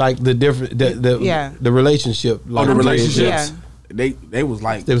many? Like the different the relationship. Like the relationships. Yeah. They was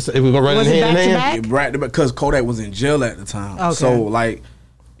like it was running hand in hand. Right, because Kodak was in jail at the time. Okay. So like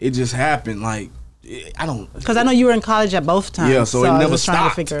it just happened. Like I don't, because I know you were in college at both times. Yeah, so it never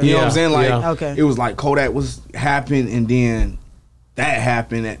stopped. You know what I'm saying? Like it was like Kodak was happened and then that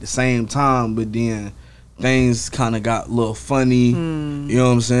happened at the same time, but then things kind of got a little funny. You know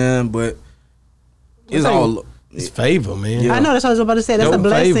what I'm saying? But it's all. It's favor, man. Yeah. I know, that's what I was about to say. That's a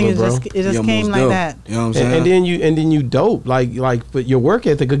blessing. Favor, it just came like that. You know what I'm saying? And then you dope. But your work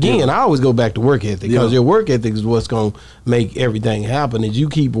ethic again. I always go back to work ethic because your work ethic is what's gonna make everything happen. As you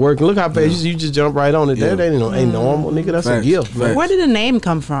keep working, look how fast you just jump right on it. That ain't normal, nigga. That's a gift. Man. Where did the name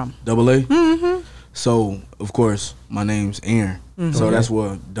come from? Double A. So of course my name's Aaron. So that's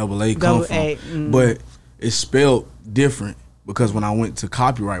where Double A come from. But it's spelled different because when I went to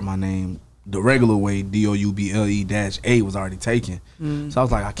copyright my name, the regular way, DUbble-A was already taken. So I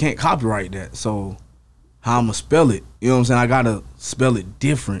was like, I can't copyright that. So how I'm gonna spell it? You know what I'm saying? I gotta spell it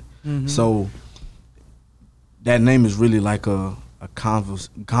different. So that name is really like a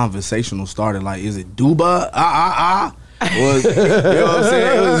conversational starter. Like, is it DUbba AA? Or you know what I'm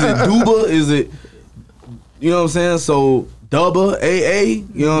saying? Is it DUbba? Is it, you know what I'm saying? So DUbba AA,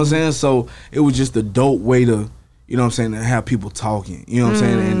 you know what I'm saying? So it was just a dope way to, you know what I'm saying, to have people talking. You know what I'm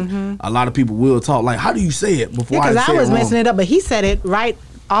saying? And a lot of people will talk like, how do you say it before I say it? Because I was messing it up, but he said it right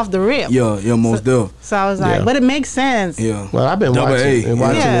off the rip. Yeah, most definitely. So I was like, but it makes sense. Yeah. Well, I've been watching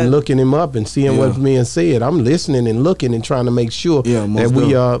and looking him up and seeing what's being said. I'm listening and looking and trying to make sure that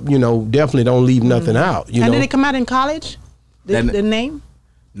we, you know, definitely don't leave nothing out. You know? Did it come out in college? The name?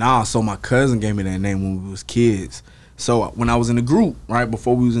 Nah, so my cousin gave me that name when we was kids. So when I was in the group, right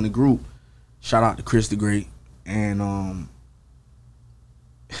before we was in the group, shout out to Chris the Great. And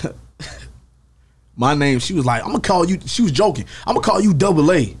my name, she was like, I'm gonna call you, she was joking, I'm gonna call you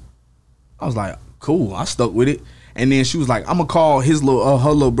Double A. I was like, cool, I stuck with it. And then she was like, I'm gonna call his little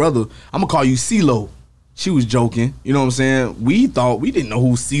her little brother, I'm gonna call you CeeLo. She was joking, you know what I'm saying? We didn't know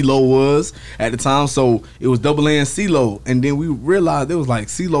who CeeLo was at the time, so it was Double A and CeeLo. And then we realized it was like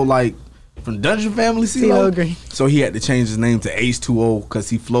CeeLo, like from Dungeon Family, CeeLo Green. So he had to change his name to H2O because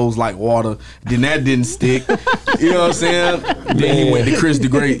he flows like water. Then that didn't stick. You know what I'm saying? Then he went to Chris the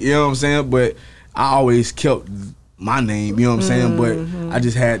Great. You know what I'm saying? But I always kept my name. You know what I'm saying? But I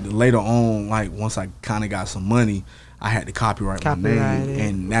just had to later on, like once I kind of got some money, I had to copyright my name,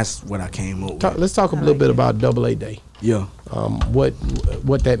 and that's what I came up with. Let's talk a little bit about Double A Day. Yeah. What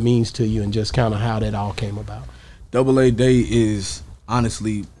that means to you and just kind of how that all came about. Double A Day is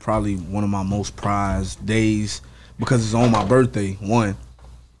honestly probably one of my most prized days because it's on my birthday.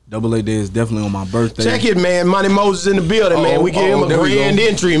 Double A Day is definitely on my birthday. Check it, man. Money Moses in the building, man. We give him a grand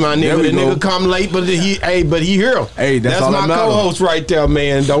entry, my nigga. The nigga come late, but he here. Hey, that's all my that co-host right there,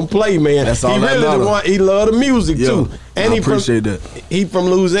 man. Don't play, man. That's all he that really the one. He love the music too. And I appreciate that. He from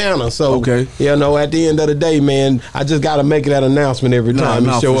Louisiana, so you know. At the end of the day, man, I just gotta make that announcement every time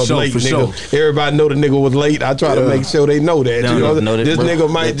he show up late, nigga. Everybody know the nigga was late. I try to make sure they know that. You know, this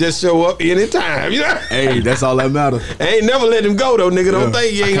nigga might just show up anytime. You know? Hey, that's all that matters. I ain't never let him go though, nigga. Don't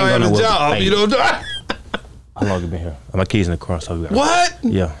think he ain't gonna have a job. You know. How long you been here? My kids in the car, so we got. What?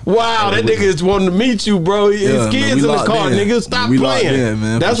 Yeah. Wow, that nigga is wanting to meet you, bro. His kids in the car, nigga. Stop playing.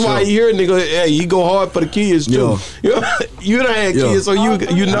 Man, that's why he here, nigga. Hey, he go hard for the kids too. You done had kids, so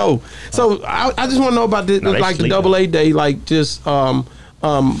you know. So I just want to know about this, like the Double A Day, like just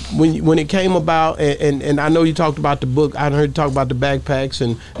when it came about, and I know you talked about the book. I heard you talk about the backpacks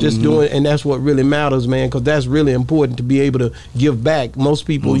and just doing, and that's what really matters, man, because that's really important to be able to give back. Most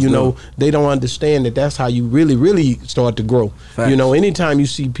people, you know, they don't understand that that's how you really start to grow. Facts. You know, anytime you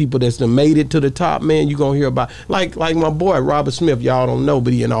see people that's done made it to the top, man, you're gonna hear about like my boy Robert Smith. Y'all don't know,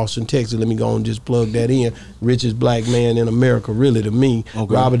 but he in Austin, Texas. Let me go and just plug that in. Richest black man in America, really, to me.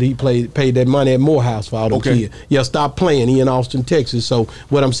 Robert, he paid that money at Morehouse for all the kids. Yeah, stop playing. He in Austin, Texas. So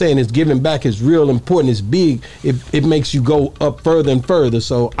what I'm saying is giving back is real important. It's big. It makes you go up further and further.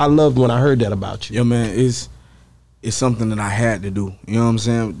 So I loved when I heard that about you. Yeah, man, it's something that I had to do. You know what I'm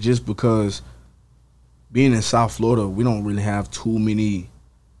saying? Just because being in South Florida, we don't really have too many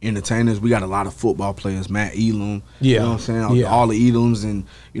entertainers. We got a lot of football players, Matt Elam. You know what I'm saying? All the Elams, and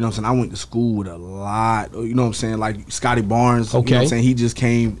you know what I'm saying? I went to school with a lot. You know what I'm saying? Like Scotty Barnes. You know what I'm saying? He just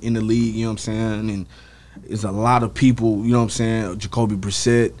came in the league, you know what I'm saying? And it's a lot of people, you know what I'm saying? Jacoby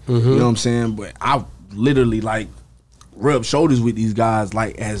Brissett, you know what I'm saying? But I literally like rub shoulders with these guys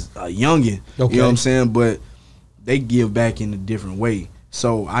like as a youngin', you know what I'm saying? But they give back in a different way.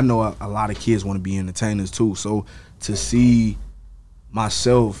 So I know a lot of kids want to be entertainers too. So to see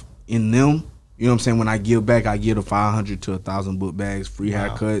myself in them. You know what I'm saying? When I give back, I give a 500 to 1,000 book bags, free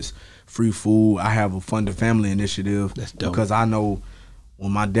haircuts, free food. I have a Fund the Family initiative. That's dope. Because I know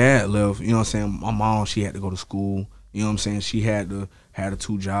when my dad left, you know what I'm saying, my mom, she had to go to school. You know what I'm saying? She had her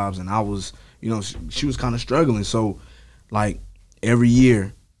 2 jobs, and I was, you know, she was kind of struggling. So, like, every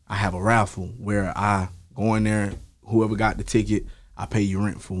year I have a raffle where I go in there, whoever got the ticket, I pay you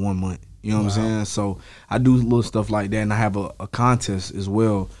rent for 1 month. You know what I'm saying? So I do little stuff like that, and I have a contest as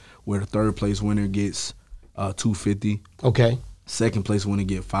well where the 3rd place winner gets $250. Okay. 2nd place winner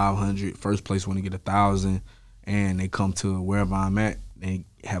get $500. 1st place winner get $1,000, and they come to wherever I'm at. They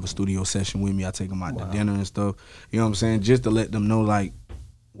have a studio session with me. I take them out to dinner and stuff. You know what I'm saying? Just to let them know, like,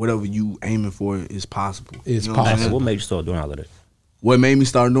 whatever you aiming for is possible. It's you know possible. What made you start doing all of that? What made me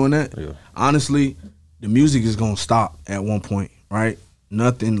start doing that? Yeah. Honestly, the music is gonna stop at one point, right?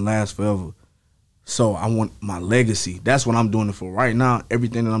 Nothing lasts forever. So I want my legacy. That's what I'm doing it for. Right now,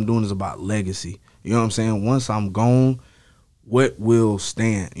 everything that I'm doing is about legacy. You know what I'm saying? Once I'm gone, what will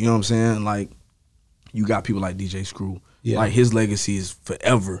stand? You know what I'm saying? Like, you got people like DJ Screw. Yeah. Like, his legacy is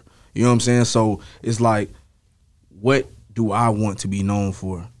forever. You know what I'm saying? So it's like, what do I want to be known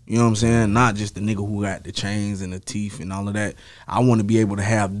for? You know what I'm saying? Not just the nigga who got the chains and the teeth and all of that. I want to be able to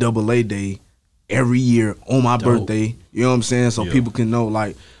have DUbba AA Day every year on my birthday. You know what I'm saying? So people can know,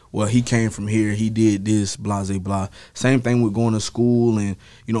 like, well, he came from here, he did this, blah, blah, blah. Same thing with going to school and,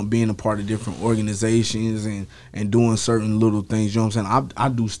 you know, being a part of different organizations and doing certain little things. You know what I'm saying? I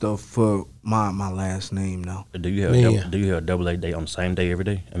do stuff for my last name now. Do you have DUbba AA Day on the same day every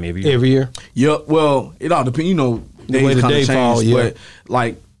day? I mean, every year? Every year? Yeah, well, it all depends. You know, the way the day falls, yeah.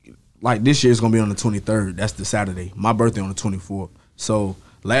 But, like this year it's going to be on the 23rd. That's the Saturday. My birthday on the 24th. So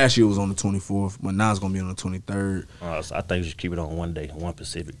last year was on the 24th, but now it's going to be on the 23rd. So I think you should keep it on one day, one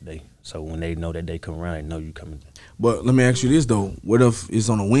Pacific day. So when they know that day come around, they know you coming. But let me ask you this, though. What if it's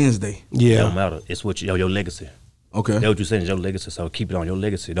on a Wednesday? Yeah. It don't matter. It's what your legacy. Okay. That's what you're saying is your legacy, so keep it on your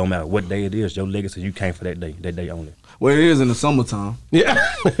legacy. It don't matter what day it is, your legacy, you came for that day only. Well, it is in the summertime. Yeah.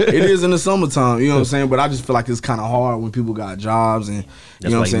 It is in the summertime, you know what I'm saying? But I just feel like it's kind of hard when people got jobs and,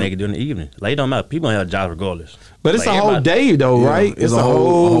 that's why you make it during the evening. Like, it don't matter. People have jobs regardless. But it's like a whole day, though, right? It's a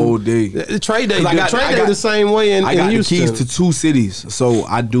whole day. The trade day, the same way in Houston. I got the keys to 2 cities, so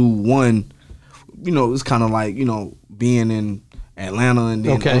I do one, you know, it's kind of like, you know, being in Atlanta and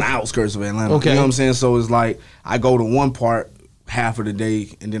then on the outskirts of Atlanta. You know what I'm saying? So it's like I go to one part half of the day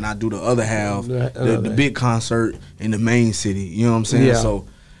and then I do the other half, the big concert in the main city. You know what I'm saying? Yeah. So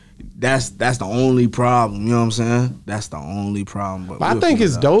that's the only problem. You know what I'm saying? That's the only problem. But I think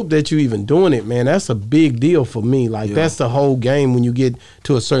it's dope that you even doing it, man. That's a big deal for me. Like, that's the whole game. When you get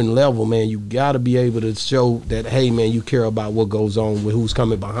to a certain level, man, you got to be able to show that, hey, man, you care about what goes on with who's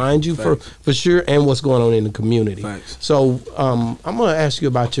coming behind you for sure, and what's going on in the community. So I'm gonna ask you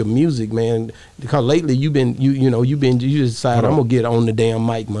about your music, man, because lately you decided I'm gonna get on the damn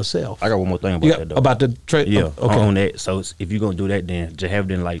mic myself. I got one more thing about that, though. About the on that. So if you're gonna do that, then just have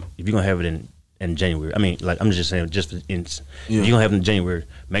it in, like, if you're gonna have it in January. I mean, like, I'm just saying, just if you're gonna have it in January,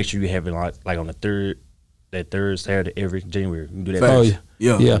 make sure you have it like on the third Saturday every January. You can do that. Oh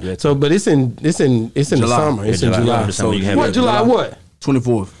yeah. So, but it's in the summer. It's in July. So what July? What?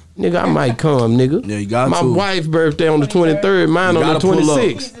 24th. Nigga, I might come, nigga. Yeah, you got my wife's birthday on the 23rd, mine on the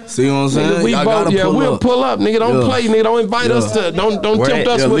 26th. See what I'm saying? Nigga, we both, we'll pull up, nigga. Don't play, nigga. Don't invite us to, don't tempt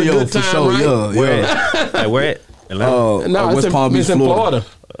us with a good time, sure, right? Where at? No, West Palm Beach, Florida.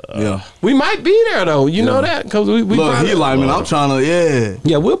 Yeah, we might be there though. You know that because we. Look, he like, man, I'm trying to.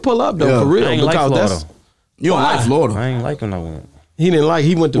 Yeah, we'll pull up though for real. I ain't like Florida. You don't like Florida? I ain't like when I went. He didn't like.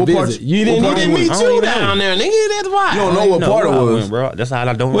 He went to visit. You didn't meet you down there, nigga. That's why. You don't know what part it was, bro. That's how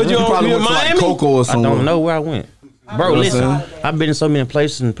I don't. You probably went to like Coco or something. I don't know where I went. Bro, listen, I've been in so many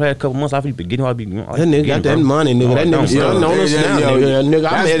places in the past couple months. I've been getting what I be. That nigga got that money, nigga. That nigga stunning on us now,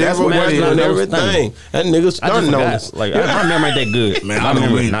 nigga. I met everywhere and everything. That nigga stunning on us. Like, I remember ain't that good. Man, I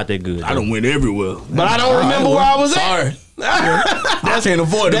remember not that good. I done went everywhere. But I don't remember where I was at. Sorry. I can't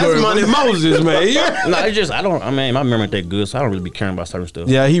afford that. That's money Moses, man. No, it's just my memory ain't that good, so I don't really be caring about certain stuff.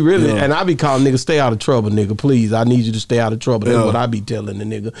 Yeah, he really, and I be calling niggas, stay out of trouble, nigga. Please, I need you to stay out of trouble. That's what I be telling the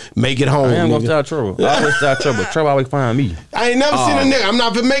nigga. Make it home, I ain't nigga. gonna stay out of trouble. I always stay out of trouble. Trouble always find me. I ain't never seen a nigga. I'm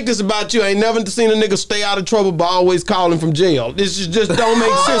not gonna make this about you. I ain't never seen a nigga stay out of trouble, but always calling from jail. This just don't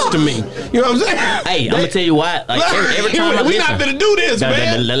make sense to me. You know what I'm saying? Hey, I'm gonna tell you why. Like every time we not gonna do this,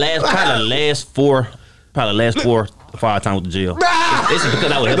 man. The last 4 5 times with the jail. It's because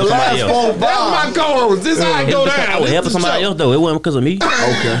I was helping somebody else. That's my co-host. This how I go down. I was helping somebody else though. It wasn't because of me.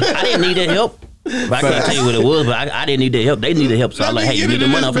 Okay. I didn't need that help. But I can't tell you what it was, but I didn't need the help. They needed help, so I was like, hey, you need the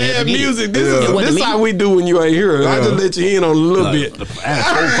money off bad music. This is how we do when you ain't here. I just let you in on a little bit.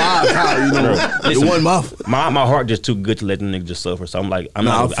 4-5, you know. Listen, it wasn't my heart just too good to let them niggas just suffer. So I'm like, I'm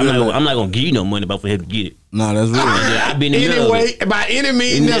not gonna give you no money, but for him to get it. No, that's real. I've been in the middle of it. By any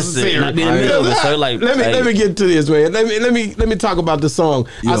means necessary. I've been in the middle of it. So like, let me get to this, man. Let me talk about the song.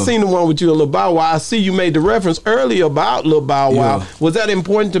 I seen the one with you and Lil Bow Wow. I see you made the reference earlier about Lil Bow Wow. Was that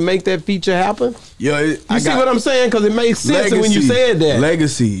important to make that feature happen? Yeah, you see what I'm saying? Because it makes sense when you said that.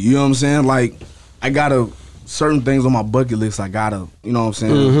 Legacy, you know what I'm saying? Like, I gotta certain things on my bucket list. I gotta, you know what I'm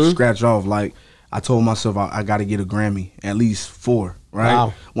saying, scratch off. Like, I told myself I gotta get a Grammy, at least 4. Right.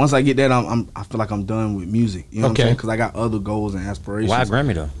 Wow. Once I get that, I feel like I'm done with music. You know what I'm saying? Because I got other goals and aspirations. Why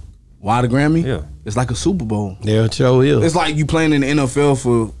Grammy though? Why the Grammy? Yeah. It's like a Super Bowl. Yeah, it sure is. It's like you playing in the NFL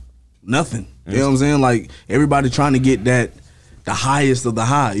for nothing. You know what I'm saying? Like everybody trying to get the highest of the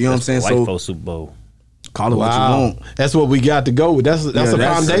high. You know what I'm saying? So Super Bowl. Call it what you want. That's what we got to go with. That's a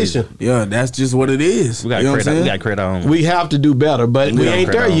foundation. Yeah, that's just what it is. We got to create our own. We have to do better, but we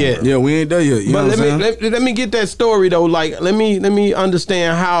ain't there yet. Yeah, we ain't there yet. You know what I'm saying? Let me get that story though. Like, let me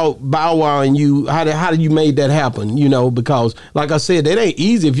understand how Bow Wow and you, how did you made that happen? You know, because like I said, that ain't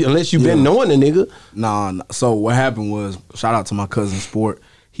easy unless you've been knowing the nigga. Nah. So what happened was, shout out to my cousin Sport.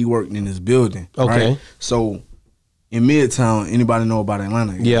 He worked in this building. Okay. Right? So in Midtown, anybody know about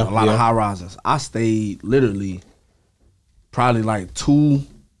Atlanta? Yeah. A lot of high rises. I stayed literally probably like 2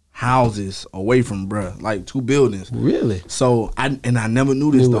 houses away from bruh, like 2 buildings. Really? So I never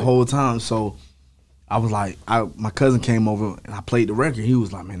knew this the whole time. So I was like, my cousin came over and I played the record. He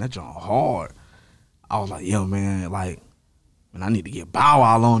was like, man, that joint hard. I was like, yo, man, like, man, I need to get Bow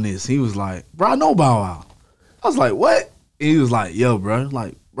Wow on this. He was like, bro, I know Bow Wow. I was like, what? And he was like, yo, bro,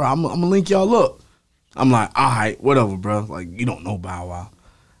 like, bro, I'm gonna link y'all up. I'm like, all right, whatever, bro. Like, you don't know Bow Wow.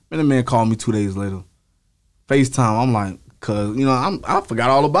 Man, the man called me 2 days later. FaceTime. I'm like, cause you know, I forgot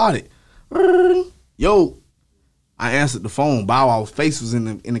all about it. Yo, I answered the phone. Bow Wow's face was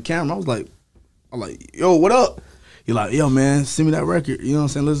in the camera. I was like, yo, what up? He like, yo, man, send me that record. You know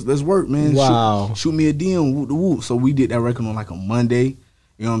what I'm saying? Let's work, man. Wow. Shoot me a DM. Whoop the whoop. So we did that record on like a Monday.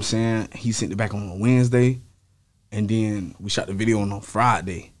 You know what I'm saying? He sent it back on a Wednesday, and then we shot the video on a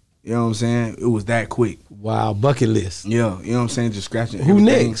Friday. You know what I'm saying? It was that quick. Wow, bucket list. Yeah, you know what I'm saying? Just scratching. Who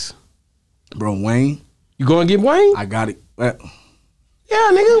everything. next? Bro, Wayne. You going to get Wayne? I got it. Yeah,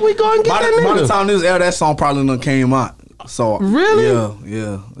 nigga, we going to get that nigga. By the time this air, that song probably done came out. So really?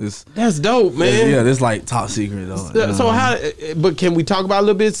 Yeah. That's dope, man. Yeah, that's like top secret though. So how? But can we talk about a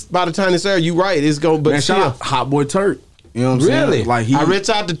little bit by the time this air? You right? It's going. But man, shout out Hot Boy Turk. You know what I'm saying? Really? Like I reach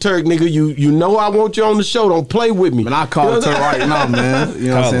out to Turk, nigga. You know I want you on the show. Don't play with me. Man, I call Turk right now, man. You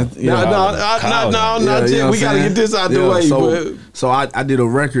know what I'm saying? No, we gotta get this out the way. So I did a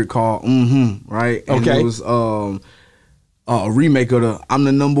record called right? And it was a remake of the I'm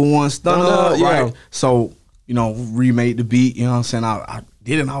the number one stunner, right? So, you know, remade the beat, you know what I'm saying? I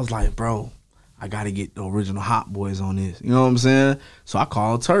did it and I was like, bro, I gotta get the original Hot Boys on this. You know what I'm saying? So I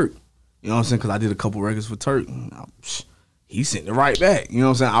called Turk. You know what I'm saying? Because I did a couple records for Turk. He sent it right back. You know what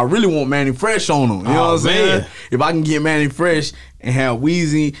I'm saying? I really want Manny Fresh on him. You know what I'm saying? If I can get Manny Fresh and have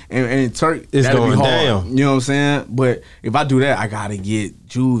Weezy and Turk, it's that'd going be hard. down. You know what I'm saying? But if I do that, I gotta get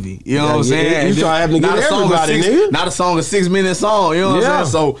Juvie. You know what I'm saying? You try having to get everybody, nigga. Not a song, a 6-minute song. You know what I'm saying?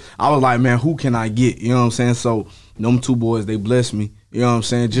 So I was like, man, who can I get? You know what I'm saying? So them 2 boys, they blessed me. You know what I'm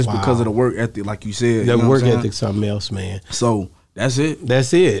saying? Just because of the work ethic, like you said. The work ethic, something else, man. So that's it.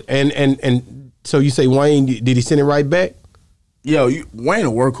 That's it. And so you say Wayne? Did he send it right back? Yo, Wayne a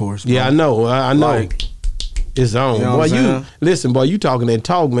workhorse, bro. Yeah, I know. Like, it's on. You know boy, listen, boy, you talking that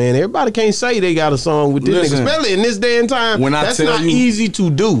talk, man. Everybody can't say they got a song with this nigga, especially in this day and time. That's not easy to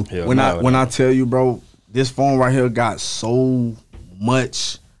do. Yeah, when I tell you, bro, this phone right here got so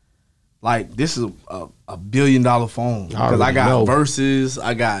much. Like, this is a $1 billion phone because I got verses,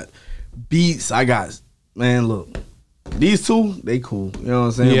 I got beats, I got look, these 2 they cool. You know what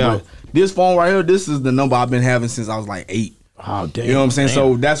I'm saying? Yeah. But this phone right here, this is the number I've been having since I was like 8. Oh damn! You know what I'm saying? Damn.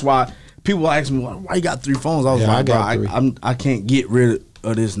 So that's why people ask me, why you got 3 phones? I was like, bro, I can't get rid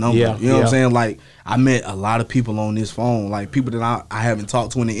of this number. You know what I'm saying? Like, I met a lot of people on this phone, like people that I haven't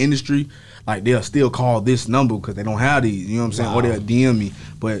talked to in the industry. Like, they'll still call this number because they don't have these. You know what I'm saying? Or they'll DM me.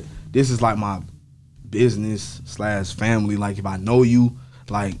 But this is like my business / family. Like, if I know you,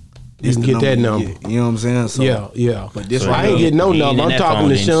 like, you can get that number. You know what I'm saying? So, yeah. But this I ain't getting no number. I'm talking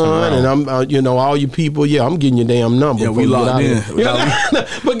to Sean and I'm, all you people. Yeah, I'm getting your damn number. Yeah, we locked in.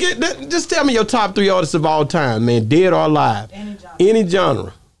 But just tell me your top 3 artists of all time, man, dead or alive, any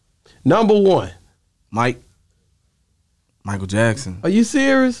genre. Number 1, Mike. Michael Jackson. Are you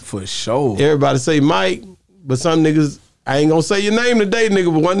serious? For sure. Everybody say Mike, but some niggas, I ain't gonna say your name today,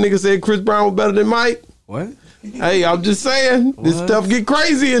 nigga, but one nigga said Chris Brown was better than Mike. What? Hey, I'm just saying, this stuff get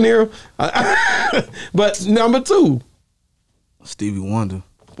crazy in here. But number 2. Stevie Wonder.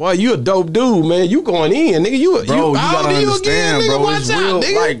 Boy, you a dope dude, man. You going in, nigga. You gotta understand, again, nigga? bro. Watch it's out, real,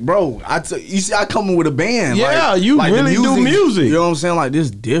 nigga. like, bro, you see, I come in with a band. Yeah, like, you like really do music. You know what I'm saying? Like, this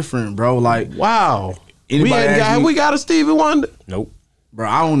different, bro. Like, wow. anybody We got a Stevie Wonder. Nope. Bro,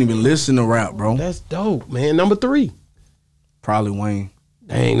 I don't even listen to rap, bro. That's dope, man. Number 3. Probably Wayne.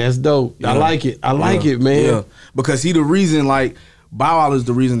 Dang, that's dope. I like it. I like it, man. Yeah, because he the reason, like, Bow Wow is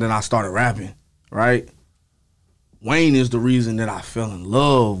the reason that I started rapping, right? Wayne is the reason that I fell in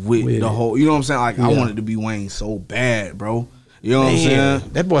love with the whole, you know what I'm saying? Like, I wanted to be Wayne so bad, bro. You know what I'm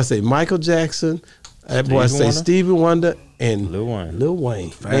saying? That boy say Michael Jackson. That boy say Stevie Wonder and Lil Wayne. Lil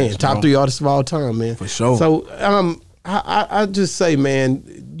Wayne. Facts, Man, top bro. 3 artists of all time, man. For sure. So, I just say, man,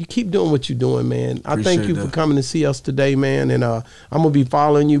 you keep doing what you're doing, man. I thank you for coming to see us today, man. And I'm gonna be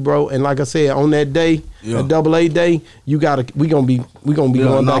following you, bro. And like I said, on that day, that Double A day, we gonna be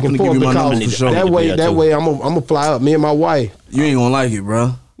going back and forth because that way I'm gonna fly up. Me and my wife. You ain't gonna like it,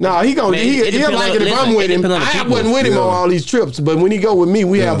 bro. No, he'll like it if I'm with him. I wasn't with him on all these trips, but when he go with me,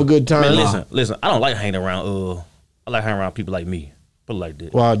 we have a good time. Man, listen. I don't like hanging around. I like hanging around people like me. Put it like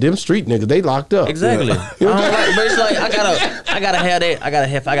that. Well, them street niggas, they locked up. Exactly. I don't like, but it's like I gotta have that. I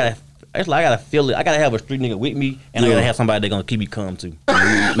gotta feel it. I gotta have a street nigga with me, and I gotta have somebody that gonna keep me calm too.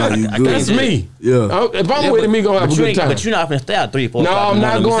 That's me. Yeah. If I'm with him, he gonna have a good time. But you're not finna stay out 3, 4. No, I'm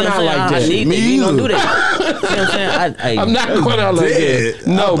not going out like that. Me don't do that. You know what I'm saying? I'm not going out like that.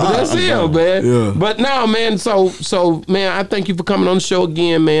 No, but that's him, man. Yeah. But no, man. So, man, I thank you for coming on the show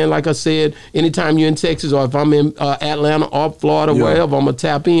again, man. Like I said, anytime you're in Texas or if I'm in Atlanta or Florida, wherever, I'm gonna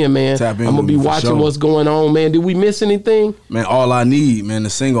tap in, man. I'm gonna be watching what's going on, man. Did we miss anything? Man, All I Need, man. The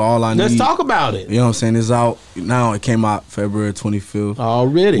single All I Need. Let's talk about it. You know what I'm saying? It's out now. It came out February 25th.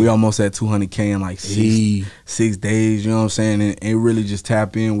 Already. We almost at 200K in like 6 days. You know what I'm saying? And really just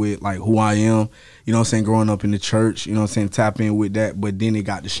tap in with like who I am. You know what I'm saying? Growing up in the church. You know what I'm saying? Tap in with that. But then it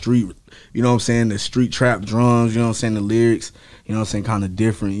got the street. You know what I'm saying? The street trap drums. You know what I'm saying? The lyrics. You know what I'm saying? Kind of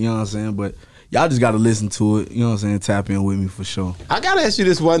different. You know what I'm saying? But y'all just got to listen to it. You know what I'm saying? Tap in with me for sure. I got to ask you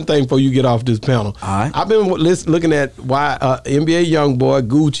this one thing before you get off this panel. All right. I've been looking at why NBA Youngboy,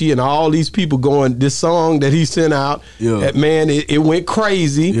 Gucci, and all these people going, this song that he sent out, man, it went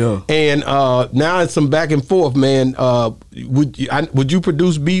crazy. Yeah. And now it's some back and forth, man. Would you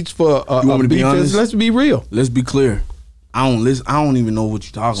produce beats for you want me to be honest? Let's be real. Let's be clear. I don't listen. I don't even know what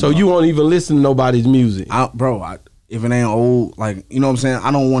you're talking about. So you won't even listen to nobody's music? If it ain't old, like, you know what I'm saying? I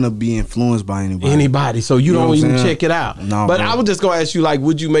don't want to be influenced by anybody. So you don't even check it out. No, but bro. I was just gonna ask you, like,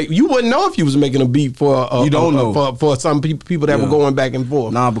 would you make? You wouldn't know if you was making a beat for you don't know for some people that were going back and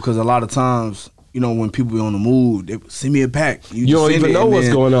forth. Nah, because a lot of times, you know, when people be on the move, they send me a pack. You don't even know what's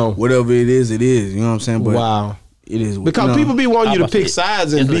going on. Whatever it is, it is. You know what I'm saying? But wow. It is because people be wanting you to pick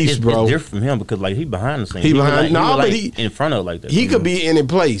sides and beefs, bro. It's different from him because like he behind the scenes. He behind, but he in front of like that. He could be any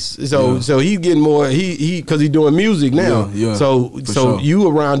place. So he's getting more. He because he's doing music now. Yeah, so you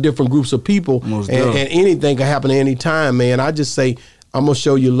around different groups of people, and anything can happen at any time, man. I just say, I'm gonna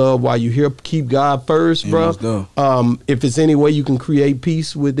show you love while you're here. Keep God first, bro. If it's any way you can create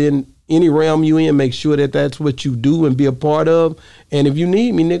peace within any realm you in, make sure that that's what you do and be a part of. And if you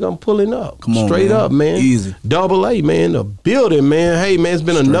need me, nigga, I'm pulling up. Come on, straight man. up, man. Easy. Double A, man. The building, man. Hey, man, it's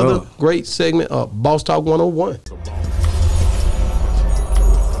been another great segment of Boss Talk 101.